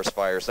some forest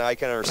fires. Now I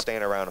can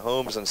understand around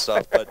homes and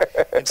stuff, but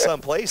in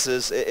some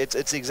places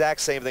it's the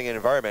exact same thing in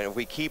environment. If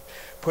we keep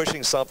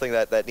pushing something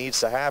that needs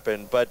to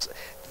happen, but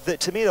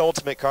to me, the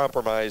ultimate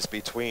compromise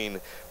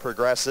between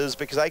progressives,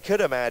 because I could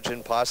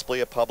imagine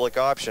possibly a public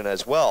option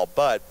as well,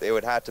 but it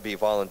would have to be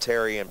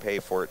voluntary and pay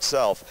for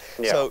itself.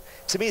 Yeah. So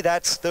to me,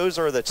 those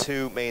are the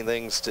two main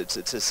things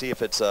to see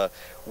if it's a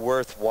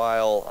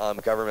worthwhile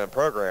government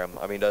program.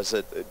 I mean, does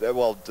it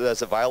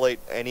violate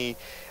any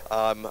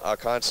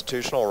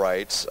constitutional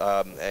rights,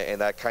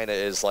 and that kind of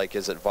is like,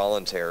 is it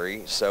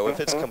voluntary? So if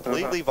it's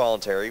completely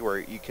voluntary, where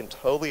you can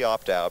totally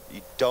opt out,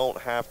 you don't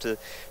have to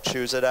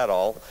choose it at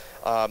all,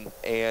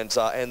 and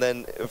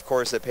then of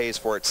course it pays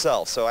for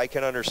itself. So I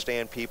can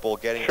understand people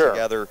getting Sure.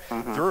 together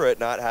through it,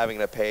 not having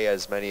to pay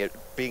as many,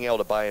 being able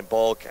to buy in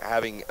bulk,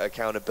 having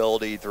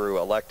accountability through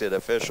elected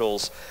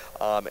officials,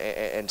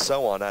 and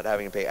so on, not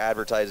having to pay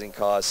advertising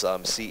costs,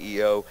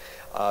 CEO,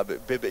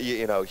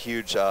 you know,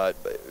 huge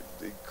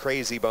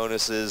crazy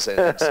bonuses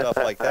and stuff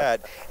like that,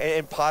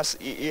 and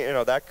you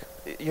know, that,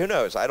 who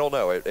knows? I don't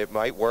know. It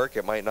might work.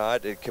 It might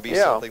not. It could be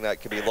something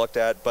that could be looked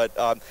at. But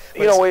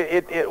you know,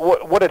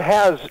 what it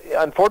has,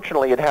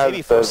 unfortunately, it has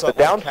the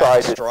downside.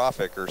 Like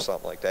catastrophic or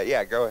something like that.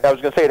 Yeah, go ahead. I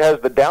was going to say it has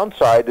the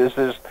downside is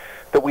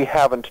that we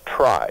haven't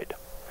tried.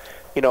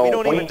 You know, we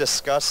don't even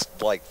discuss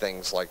like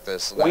things like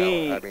this now.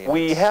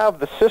 We have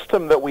the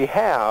system that we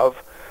have,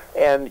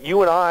 and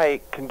you and I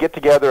can get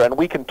together and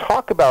we can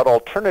talk about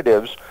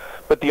alternatives,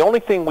 but the only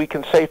thing we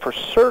can say for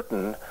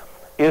certain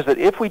is that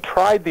if we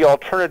tried the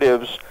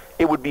alternatives,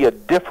 it would be a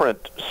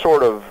different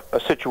sort of a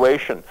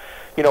situation.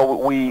 you know,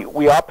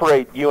 we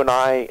operate, you and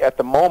I, at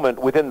the moment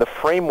within the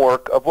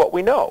framework of what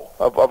we know,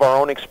 of our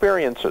own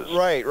experiences.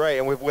 Right, right.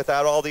 And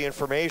without all the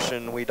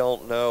information, we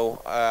don't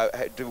know,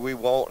 we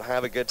won't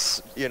have a good,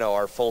 you know,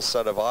 our full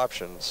set of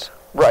options.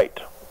 Right.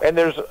 And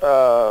there's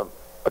a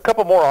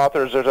couple more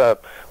authors. There's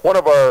one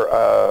of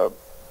our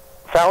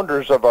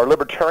founders of our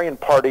Libertarian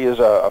Party is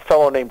a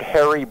fellow named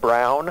Harry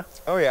Brown.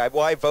 Oh, yeah.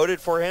 Well, I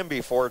voted for him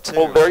before, too.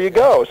 Well, there you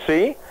go.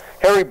 See?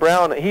 Harry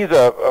Brown, he's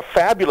a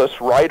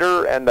fabulous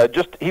writer, and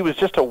he was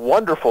just a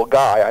wonderful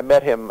guy. I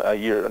met him a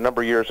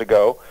number of years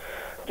ago.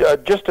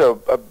 Just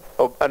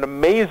an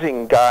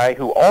amazing guy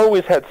who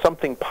always had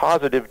something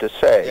positive to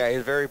say. Yeah, he's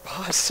a very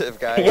positive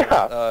guy.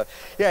 Yeah.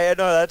 Yeah,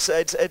 no,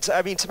 it's,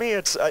 I mean, to me,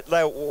 it's,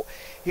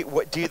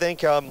 what, do you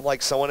think,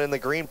 like, someone in the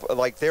Green,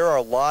 like, there are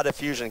a lot of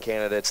fusion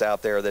candidates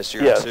out there this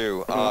year, yes.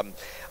 too. Mm-hmm.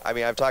 I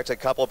mean, I've talked to a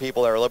couple of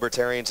people that are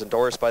Libertarians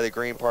endorsed by the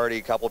Green Party,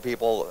 a couple of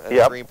people in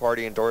the Green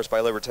Party endorsed by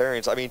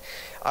Libertarians. I mean,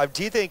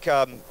 do you think,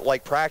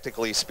 like,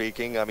 practically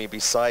speaking, I mean,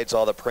 besides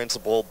all the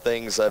principled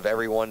things of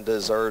everyone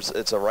deserves,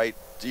 it's a right,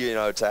 you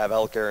know, to have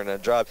health care and a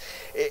job,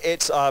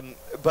 it's,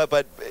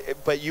 but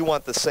you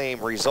want the same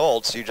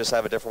results, you just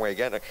have a different way of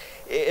getting it.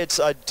 It's,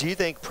 do you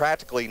think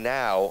practically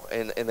now,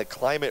 in the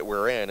climate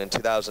we're in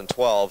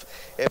 2012,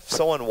 if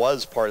someone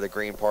was part of the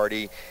Green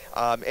Party,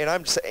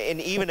 and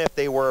even if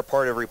they were a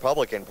part of the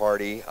Republican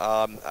Party,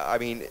 I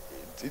mean,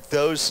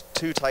 those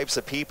two types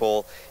of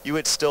people, you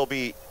would still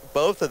be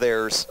both of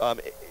theirs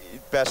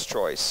best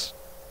choice.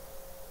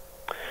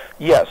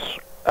 Yes,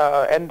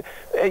 and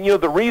you know,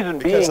 the reason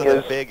because being of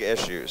is the big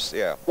issues.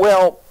 Yeah.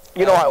 Well,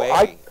 you know,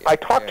 I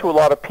talk to a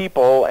lot of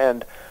people,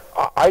 and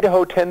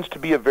Idaho tends to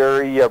be a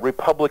very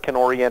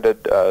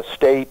Republican-oriented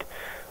state.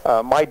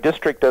 My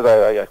district, as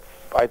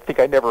I think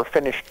I never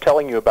finished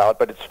telling you about,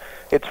 but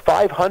it's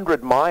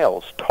 500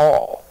 miles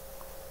tall,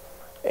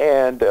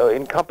 and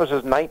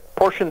encompasses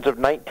portions of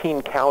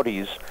 19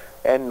 counties,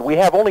 and we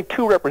have only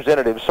 2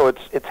 representatives. So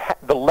it's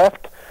the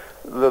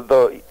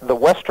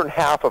western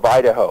half of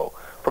Idaho,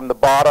 from the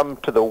bottom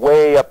to the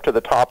way up to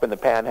the top in the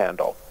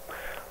Panhandle,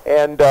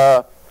 and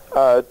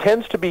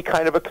tends to be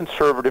kind of a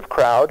conservative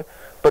crowd.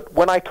 But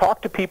when I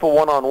talk to people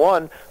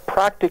one-on-one,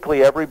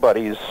 practically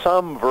everybody is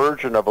some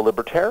version of a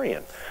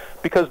libertarian,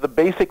 because the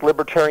basic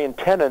libertarian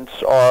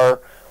tenets are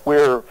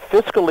we're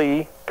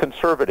fiscally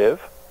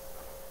conservative,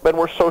 but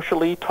we're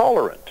socially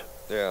tolerant.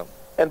 Yeah.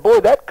 And boy,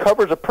 that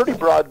covers a pretty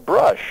broad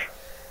brush,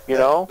 you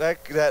know?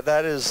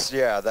 That is,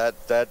 yeah,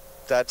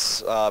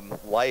 that's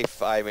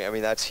life. I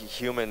mean, that's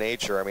human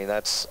nature. I mean,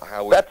 that's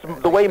how we... That's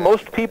the way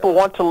most people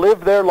want to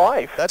live their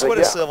life. That's what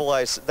a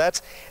civilized...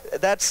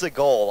 That's the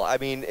goal. I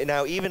mean,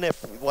 now even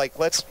if, like,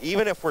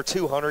 even if we're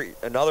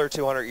another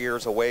 200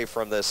 years away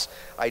from this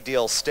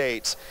ideal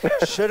state,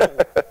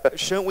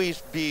 shouldn't we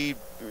be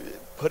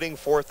putting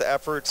forth the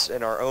efforts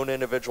in our own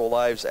individual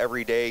lives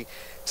every day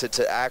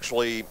to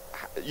actually,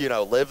 you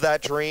know, live that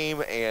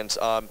dream and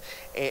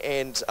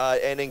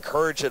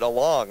encourage it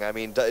along? I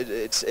mean,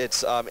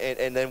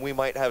 and then we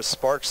might have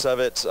sparks of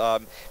it.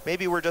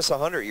 Maybe we're just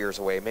 100 years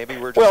away. Maybe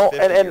we're just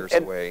 50 years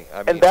away. I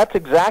mean, and that's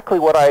exactly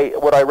what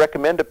I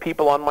recommend to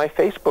people on my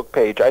Facebook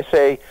page. I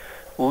say,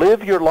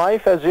 live your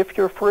life as if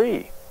you're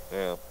free.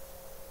 Yeah.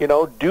 You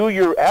know, do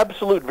your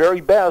absolute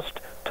very best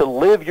to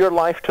live your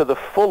life to the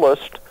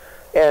fullest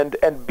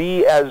and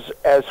be as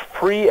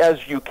free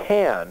as you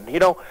can. You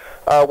know,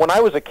 when I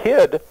was a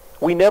kid,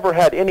 we never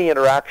had any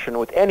interaction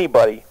with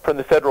anybody from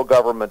the federal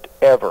government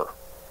ever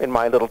in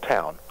my little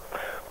town.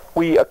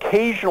 We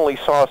occasionally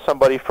saw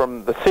somebody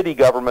from the city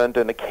government,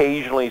 and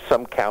occasionally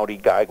some county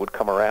guy would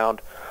come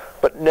around,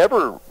 but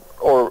never,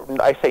 or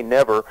I say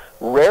never,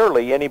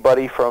 rarely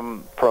anybody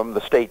from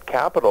the state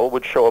capitol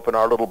would show up in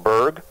our little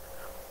burg.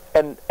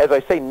 And as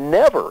I say,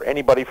 never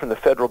anybody from the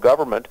federal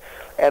government.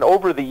 And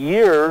over the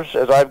years,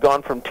 as I've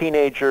gone from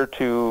teenager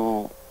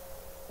to,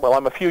 well,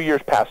 I'm a few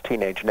years past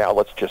teenage now,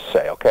 let's just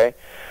say, okay?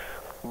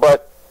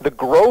 But the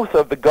growth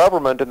of the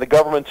government and the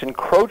government's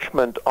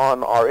encroachment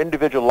on our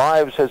individual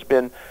lives has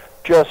been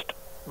just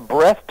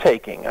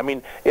breathtaking. I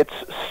mean, it's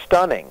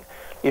stunning.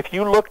 If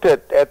you looked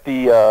at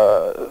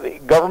the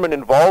government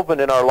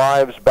involvement in our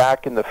lives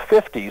back in the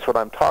 50s, what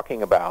I'm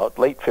talking about,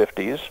 late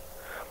 50s,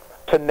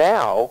 to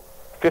now,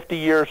 50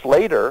 years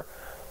later,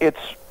 it's,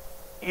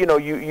 you know,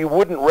 you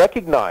wouldn't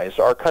recognize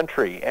our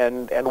country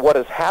and what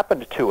has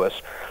happened to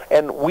us.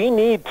 And we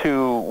need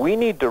to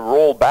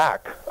roll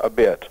back a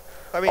bit.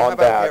 I mean, how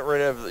about get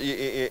rid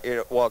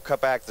of,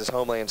 cut back this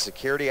Homeland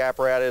Security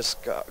apparatus,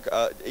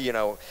 you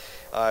know,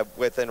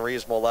 within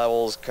reasonable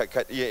levels,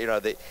 you know,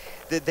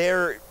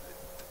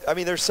 I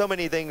mean, there's so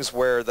many things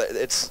where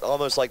it's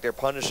almost like they're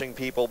punishing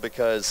people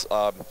because,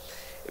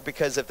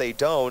 because if they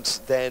don't,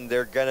 then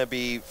they're going to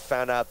be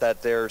found out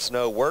that there's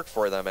no work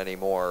for them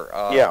anymore.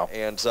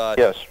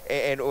 Yes.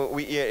 And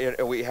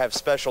we have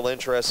special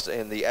interest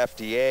in the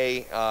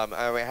FDA.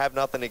 I have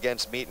nothing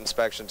against meat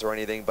inspections or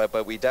anything,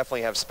 but we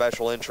definitely have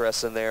special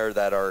interests in there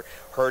that are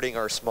hurting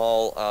our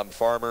small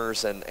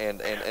farmers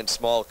and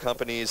small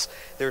companies.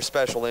 There's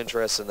special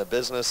interests in the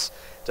business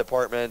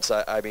departments.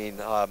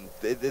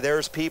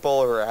 There's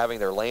people who are having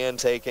their land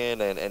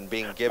taken and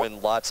being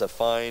given lots of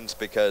fines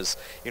because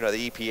the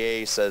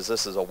EPA says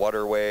this is a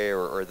waterway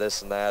or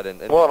this and that.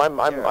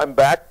 I'm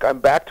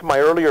back to my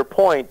earlier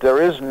point.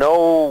 There is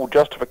no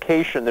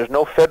justification. There's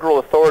no federal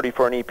authority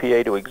for an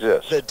EPA to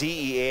exist. The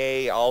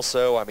DEA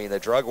also. The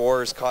drug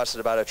wars costed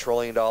about $1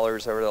 trillion over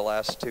the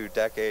last 2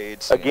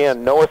 decades.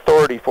 Again, no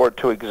authority for it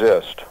to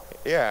exist.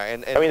 Yeah,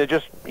 and it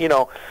just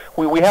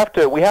we have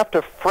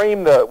to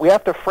frame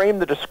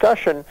the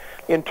discussion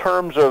in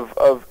terms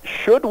of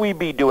should we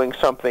be doing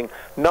something,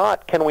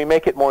 not can we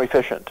make it more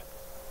efficient.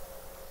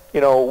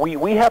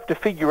 We have to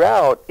figure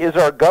out, is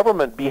our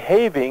government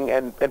behaving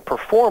and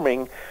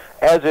performing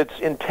as it's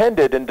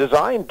intended and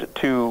designed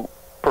to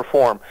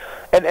perform,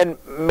 and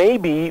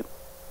maybe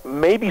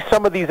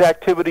some of these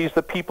activities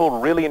the people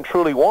really and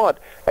truly want,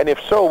 and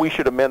if so, we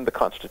should amend the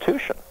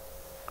Constitution.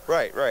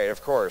 Right,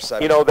 of course.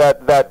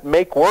 That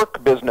make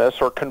work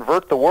business or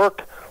convert the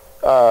work,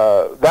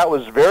 that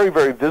was very,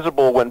 very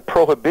visible when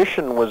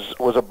prohibition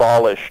was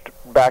abolished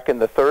back in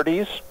the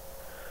 30s,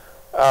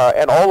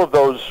 and all of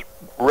those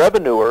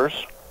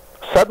revenuers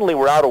suddenly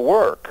were out of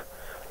work,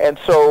 and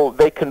so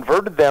they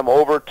converted them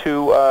over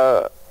to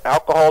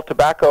alcohol,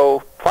 tobacco,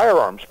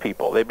 firearms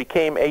people. They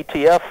became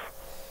ATF,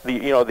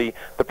 the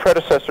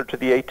predecessor to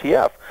the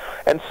ATF,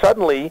 and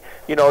suddenly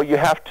you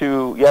have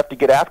to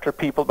get after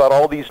people about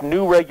all these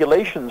new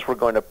regulations we're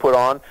going to put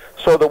on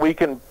so that we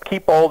can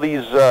keep all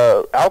these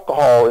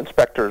alcohol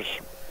inspectors.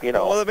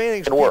 Well, the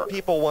main thing is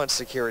people want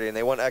security, and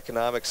they want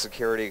economic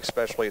security,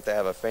 especially if they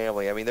have a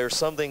family. There's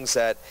some things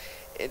that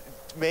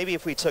maybe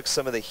if we took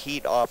some of the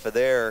heat off of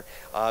there,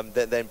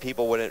 then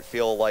people wouldn't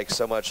feel like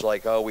so much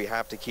like, oh, we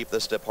have to keep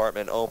this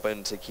department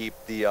open to keep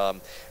the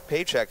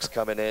paychecks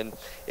coming in.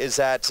 Is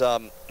that,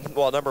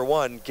 well, number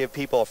one, give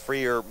people a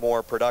freer,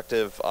 more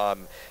productive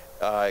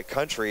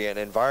country and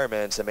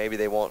environments, and maybe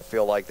they won't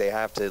feel like they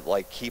have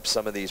to keep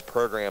some of these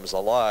programs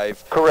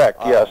alive. Correct.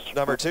 Yes.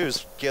 Number two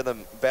is give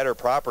them better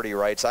property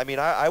rights.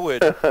 I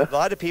would. A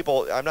lot of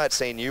people. I'm not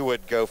saying you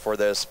would go for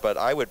this, but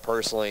I would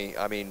personally.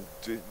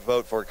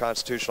 Vote for a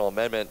constitutional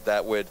amendment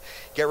that would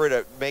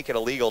make it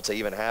illegal to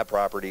even have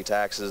property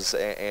taxes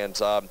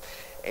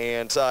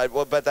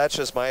but that's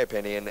just my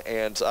opinion,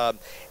 and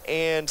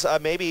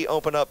maybe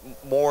open up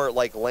more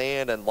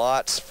land and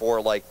lots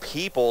for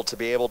people to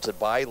be able to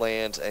buy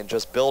land and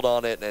just build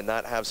on it and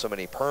not have so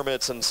many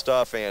permits and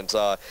stuff and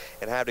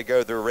have to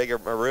go through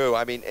rigmarole.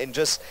 And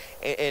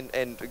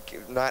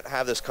not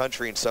have this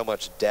country in so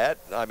much debt.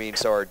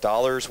 So our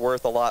dollar's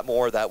worth a lot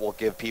more. That will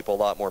give people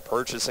a lot more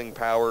purchasing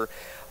power.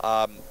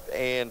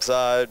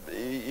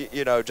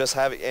 Just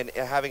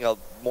having a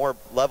more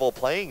level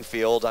playing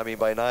field.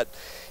 By not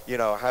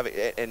having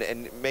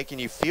and making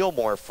you feel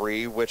more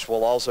free, which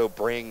will also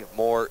bring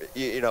more.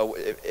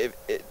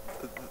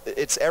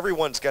 It's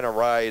everyone's going to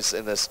rise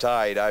in this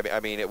tide.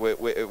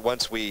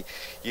 Once we,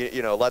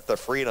 let the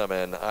freedom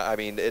in.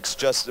 It's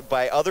just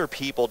by other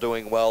people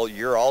doing well,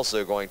 you're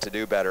also going to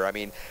do better.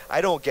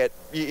 I don't get,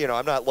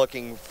 I'm not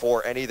looking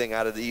for anything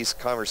out of these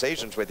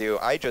conversations with you.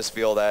 I just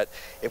feel that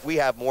if we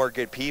have more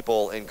good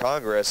people in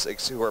Congress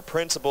who are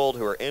principled,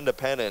 who are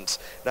independent,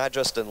 not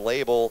just in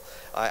label,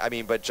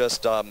 but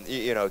just,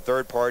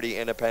 third-party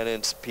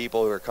independent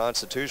people who are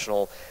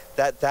constitutional.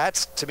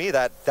 That's to me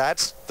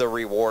that's the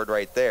reward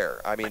right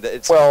there.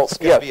 It's going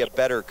to be a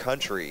better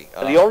country.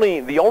 The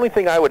only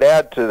thing I would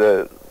add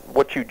to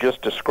what you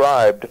just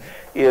described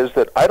is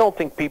that I don't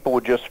think people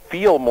would just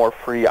feel more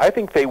free. I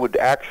think they would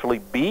actually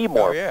be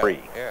more free.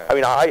 Yeah.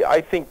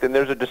 I think that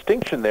there's a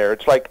distinction there.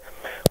 It's like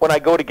when I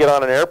go to get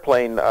on an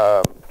airplane,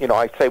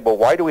 I say, well,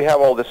 why do we have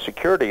all this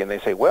security? And they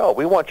say, well,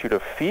 we want you to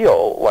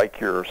feel like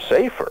you're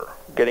safer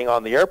getting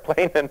on the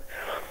airplane. And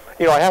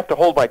I have to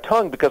hold my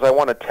tongue because I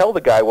want to tell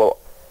the guy, well,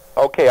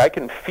 okay, I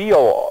can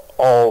feel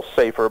all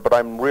safer, but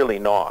I'm really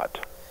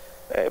not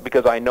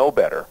because I know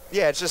better.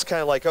 Yeah, it's just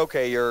kind of like,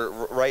 okay, your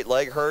right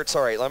leg hurts.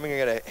 All right, I'm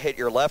going to hit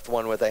your left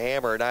one with a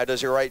hammer. Now, do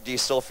you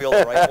still feel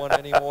the right one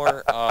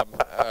anymore? All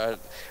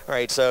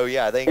right, so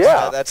yeah, I think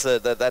that's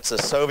a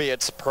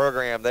Soviet's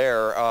program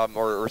there,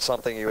 or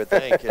something you would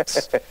think.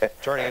 It's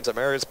turning into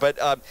America's. But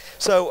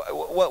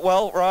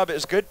well, Rob,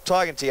 it's good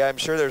talking to you. I'm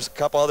sure there's a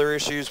couple other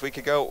issues we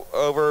could go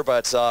over,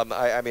 but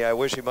I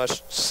wish you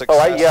much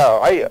success.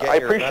 I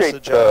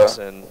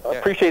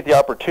appreciate the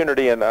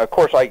opportunity, and of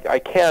course I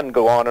can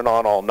go on and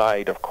on all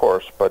night, of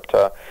course, but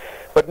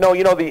no,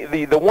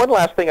 the one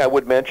last thing I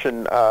would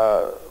mention,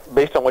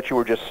 based on what you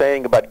were just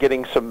saying about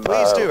getting some.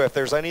 Please do. If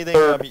there's anything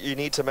you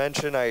need to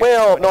mention, I'm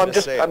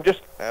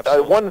just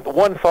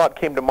one thought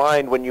came to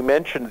mind when you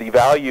mentioned the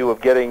value of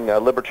getting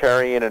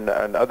Libertarian and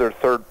other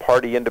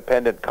third-party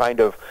independent kind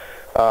of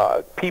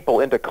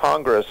people into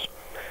Congress.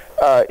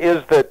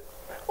 is that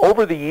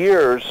over the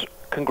years,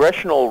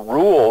 congressional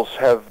rules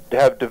have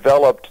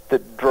developed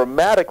that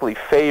dramatically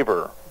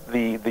favor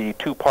the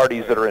two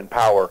parties that are in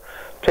power,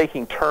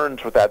 taking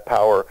turns with that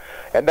power.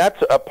 And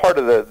that's a part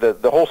of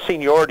the whole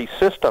seniority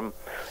system,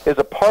 is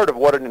a part of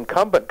what an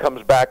incumbent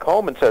comes back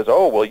home and says,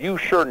 oh, well, you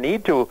sure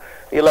need to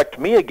elect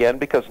me again,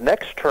 because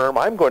next term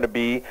I'm going to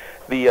be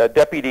the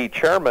deputy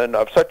chairman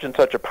of such and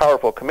such a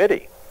powerful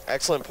committee.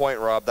 Excellent point,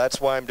 Rob.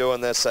 That's why I'm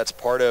doing this. That's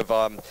part of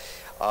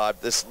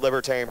this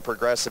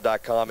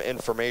LibertarianProgressive.com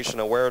information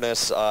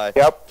awareness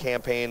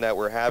campaign that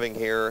we're having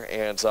here,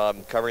 and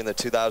covering the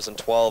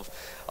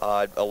 2012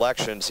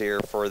 elections here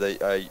for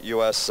the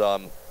U.S.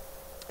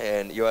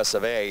 And U.S.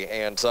 of A.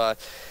 And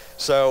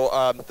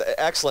so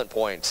excellent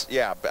points.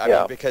 Yeah, I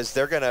mean, because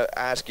they're going to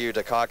ask you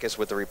to caucus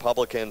with the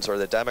Republicans or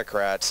the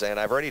Democrats, and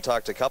I've already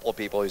talked to a couple of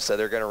people who said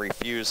they're going to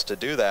refuse to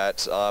do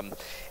that.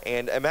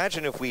 And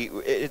imagine if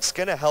it's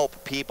going to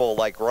help people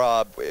like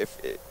Rob, if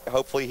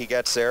hopefully he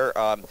gets there.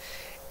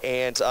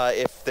 And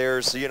if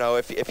there's,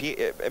 if he,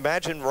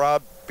 imagine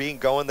Rob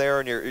going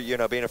there and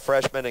you're, being a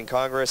freshman in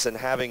Congress and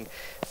having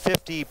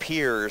 50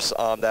 peers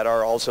that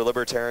are also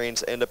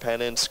libertarians,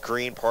 independents,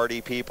 Green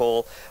Party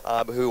people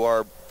who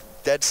are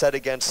dead set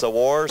against the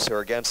wars, who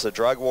are against the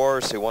drug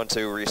wars, who want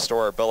to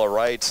restore our Bill of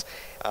Rights,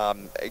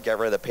 get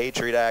rid of the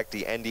Patriot Act,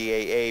 the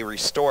NDAA,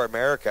 restore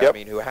America. I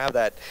mean, who have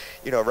that,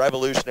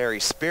 revolutionary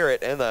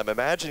spirit in them.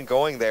 Imagine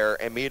going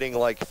there and meeting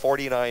like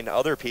 49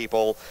 other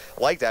people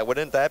like that.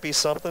 Wouldn't that be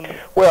something?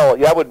 Well,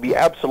 that would be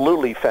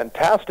absolutely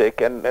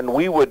fantastic, and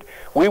we would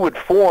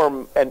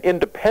form an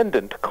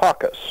independent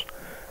caucus.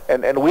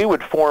 And we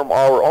would form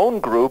our own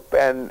group,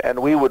 and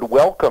we would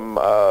welcome,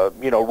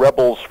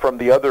 rebels from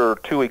the other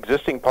two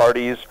existing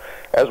parties,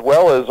 as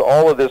well as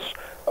all of this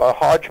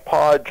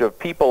hodgepodge of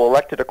people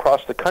elected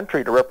across the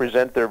country to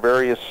represent their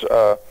various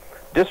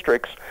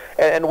districts,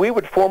 and we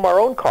would form our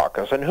own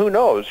caucus. And who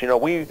knows,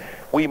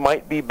 we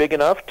might be big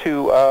enough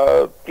to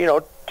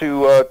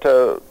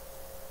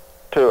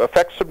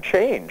affect some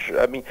change.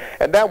 I mean,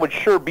 and that would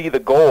sure be the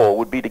goal,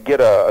 would be to get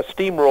a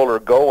steamroller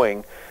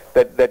going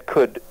that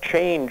could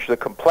change the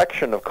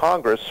complexion of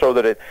Congress so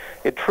that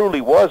it truly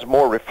was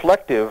more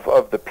reflective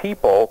of the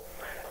people,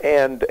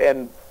 and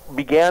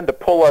began to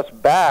pull us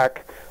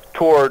back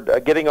toward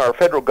getting our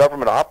federal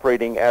government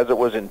operating as it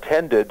was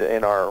intended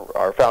in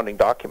our founding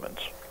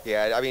documents.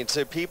 Yeah, I mean,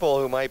 to people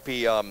who might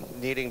be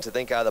needing to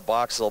think out of the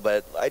box a little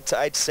bit,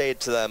 I'd say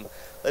to them,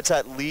 let's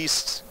at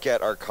least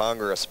get our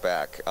Congress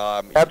back.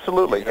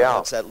 Absolutely,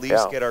 Let's at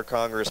least get our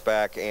Congress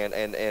back, and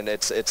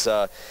it's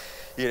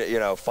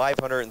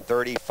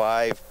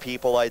 535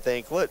 people, I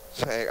think. Look,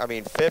 I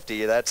mean,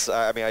 50. That's.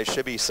 I mean, I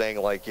should be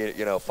saying like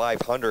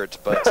 500,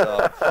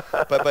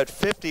 but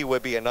 50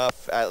 would be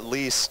enough at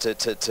least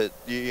to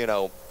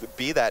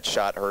be that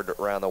shot heard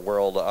around the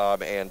world.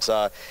 And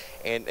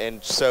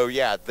so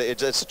yeah,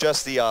 it's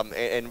just the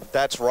and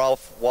that's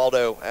Ralph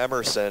Waldo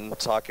Emerson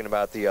talking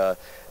about the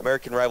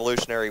American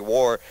Revolutionary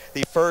War.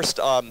 The first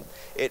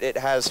it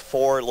has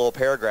 4 little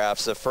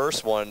paragraphs. The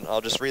first one,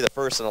 I'll just read the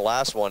first and the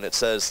last one. It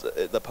says,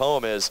 the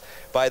poem is,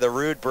 by the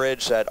rude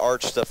bridge that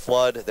arched the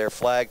flood, their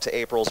flag to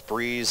April's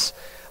breeze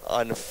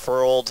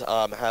unfurled,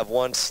 have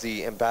once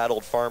the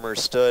embattled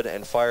farmers stood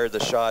and fired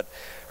the shot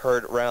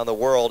heard round the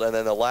world. And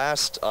then the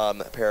last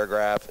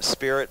paragraph,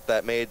 spirit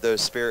that made those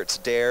spirits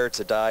dare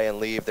to die and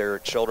leave their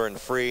children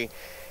free,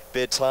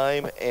 bid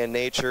time and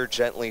nature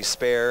gently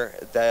spare,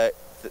 that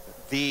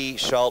thee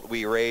shalt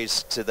we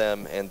raise to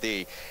them and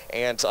thee.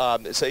 And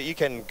so you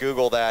can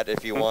Google that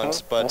if you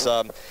want. But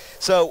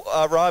so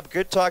Rob,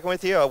 good talking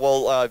with you.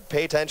 We'll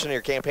pay attention to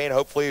your campaign.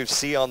 Hopefully you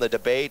see on the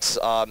debates.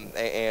 Well,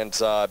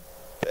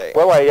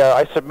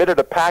 I submitted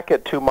a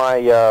packet to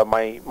my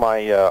my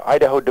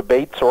Idaho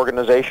debates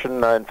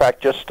organization. In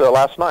fact, just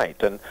last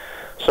night, and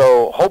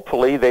so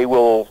hopefully they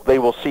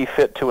will see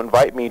fit to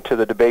invite me to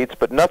the debates.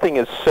 But nothing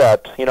is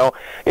set.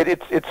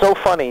 It's so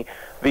funny.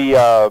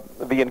 The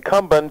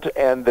incumbent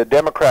and the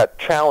Democrat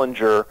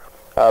challenger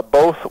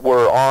both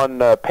were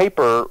on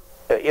paper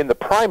in the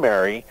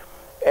primary,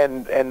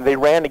 and they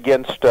ran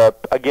against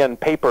again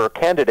paper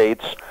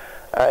candidates.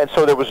 And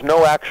so there was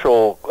no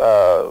actual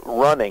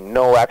running,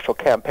 no actual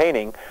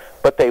campaigning,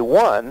 but they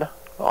won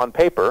on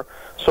paper,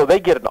 so they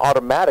get an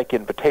automatic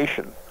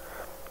invitation.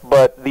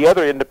 But the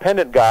other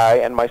independent guy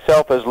and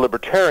myself as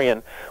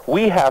libertarian,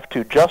 we have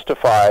to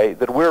justify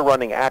that we're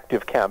running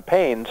active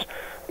campaigns,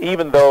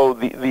 even though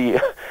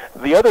the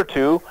other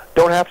two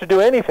don't have to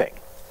do anything.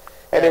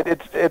 And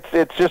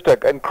it's just an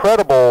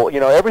incredible,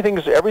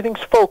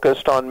 everything's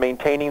focused on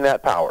maintaining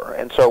that power,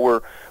 and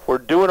so we're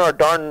doing our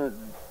darn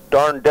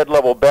dead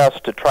level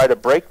best to try to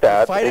break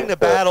that. We're fighting the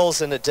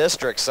battles in the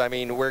districts. I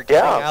mean, we're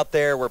getting out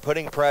there, we're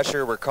putting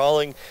pressure, we're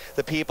calling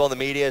the people in the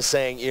media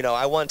saying,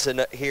 I want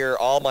to hear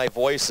all my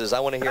voices. I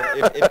want to hear,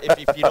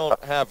 if you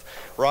don't have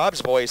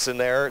Rob's voice in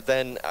there,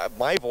 then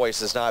my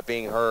voice is not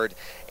being heard.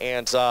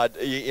 And,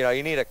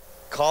 you need to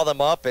call them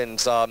up and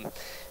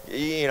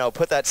you know,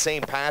 put that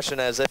same passion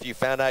as if you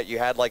found out you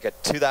had like a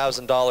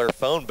 $2,000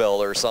 phone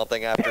bill or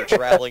something after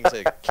traveling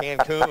to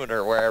Cancun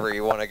or wherever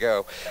you want to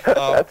go.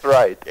 That's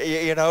right.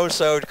 You know,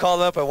 so call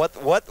them up and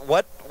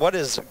what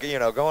is, you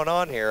know, going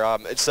on here?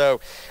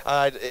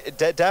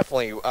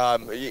 Definitely,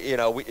 you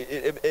know,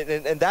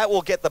 and that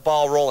will get the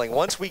ball rolling.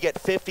 Once we get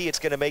 50, it's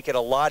going to make it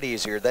a lot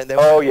easier. Then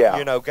we're,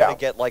 you know, going to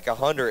get like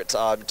 100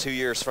 2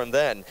 years from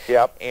then.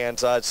 Yep. And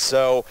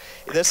so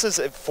this is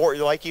for,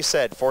 like you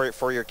said,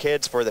 for your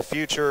kids, for the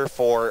future,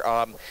 for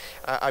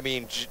I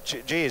mean,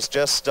 geez,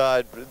 just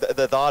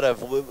the thought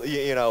of,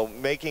 you know,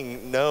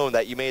 making known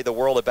that you made the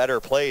world a better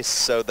place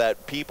so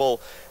that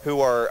people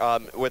who are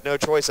with no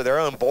choice of their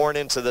own, born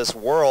into this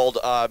world,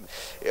 are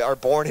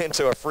born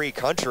into a free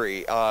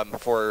country,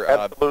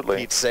 for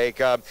Pete's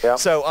sake.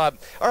 So, all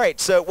right.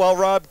 So, well,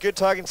 Rob, good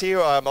talking to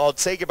you. I'll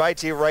say goodbye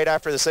to you right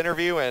after this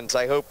interview, and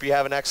I hope you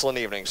have an excellent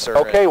evening, sir.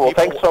 Okay. Well,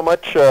 thanks so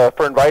much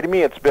for inviting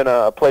me. It's been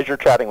a pleasure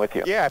chatting with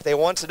you. Yeah. If they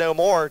want to know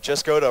more,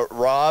 just go to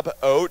Rob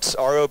Oates,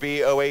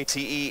 ROBOATES.com.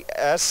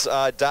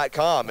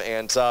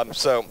 And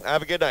so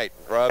have a good night,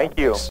 Rob. Thank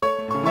you.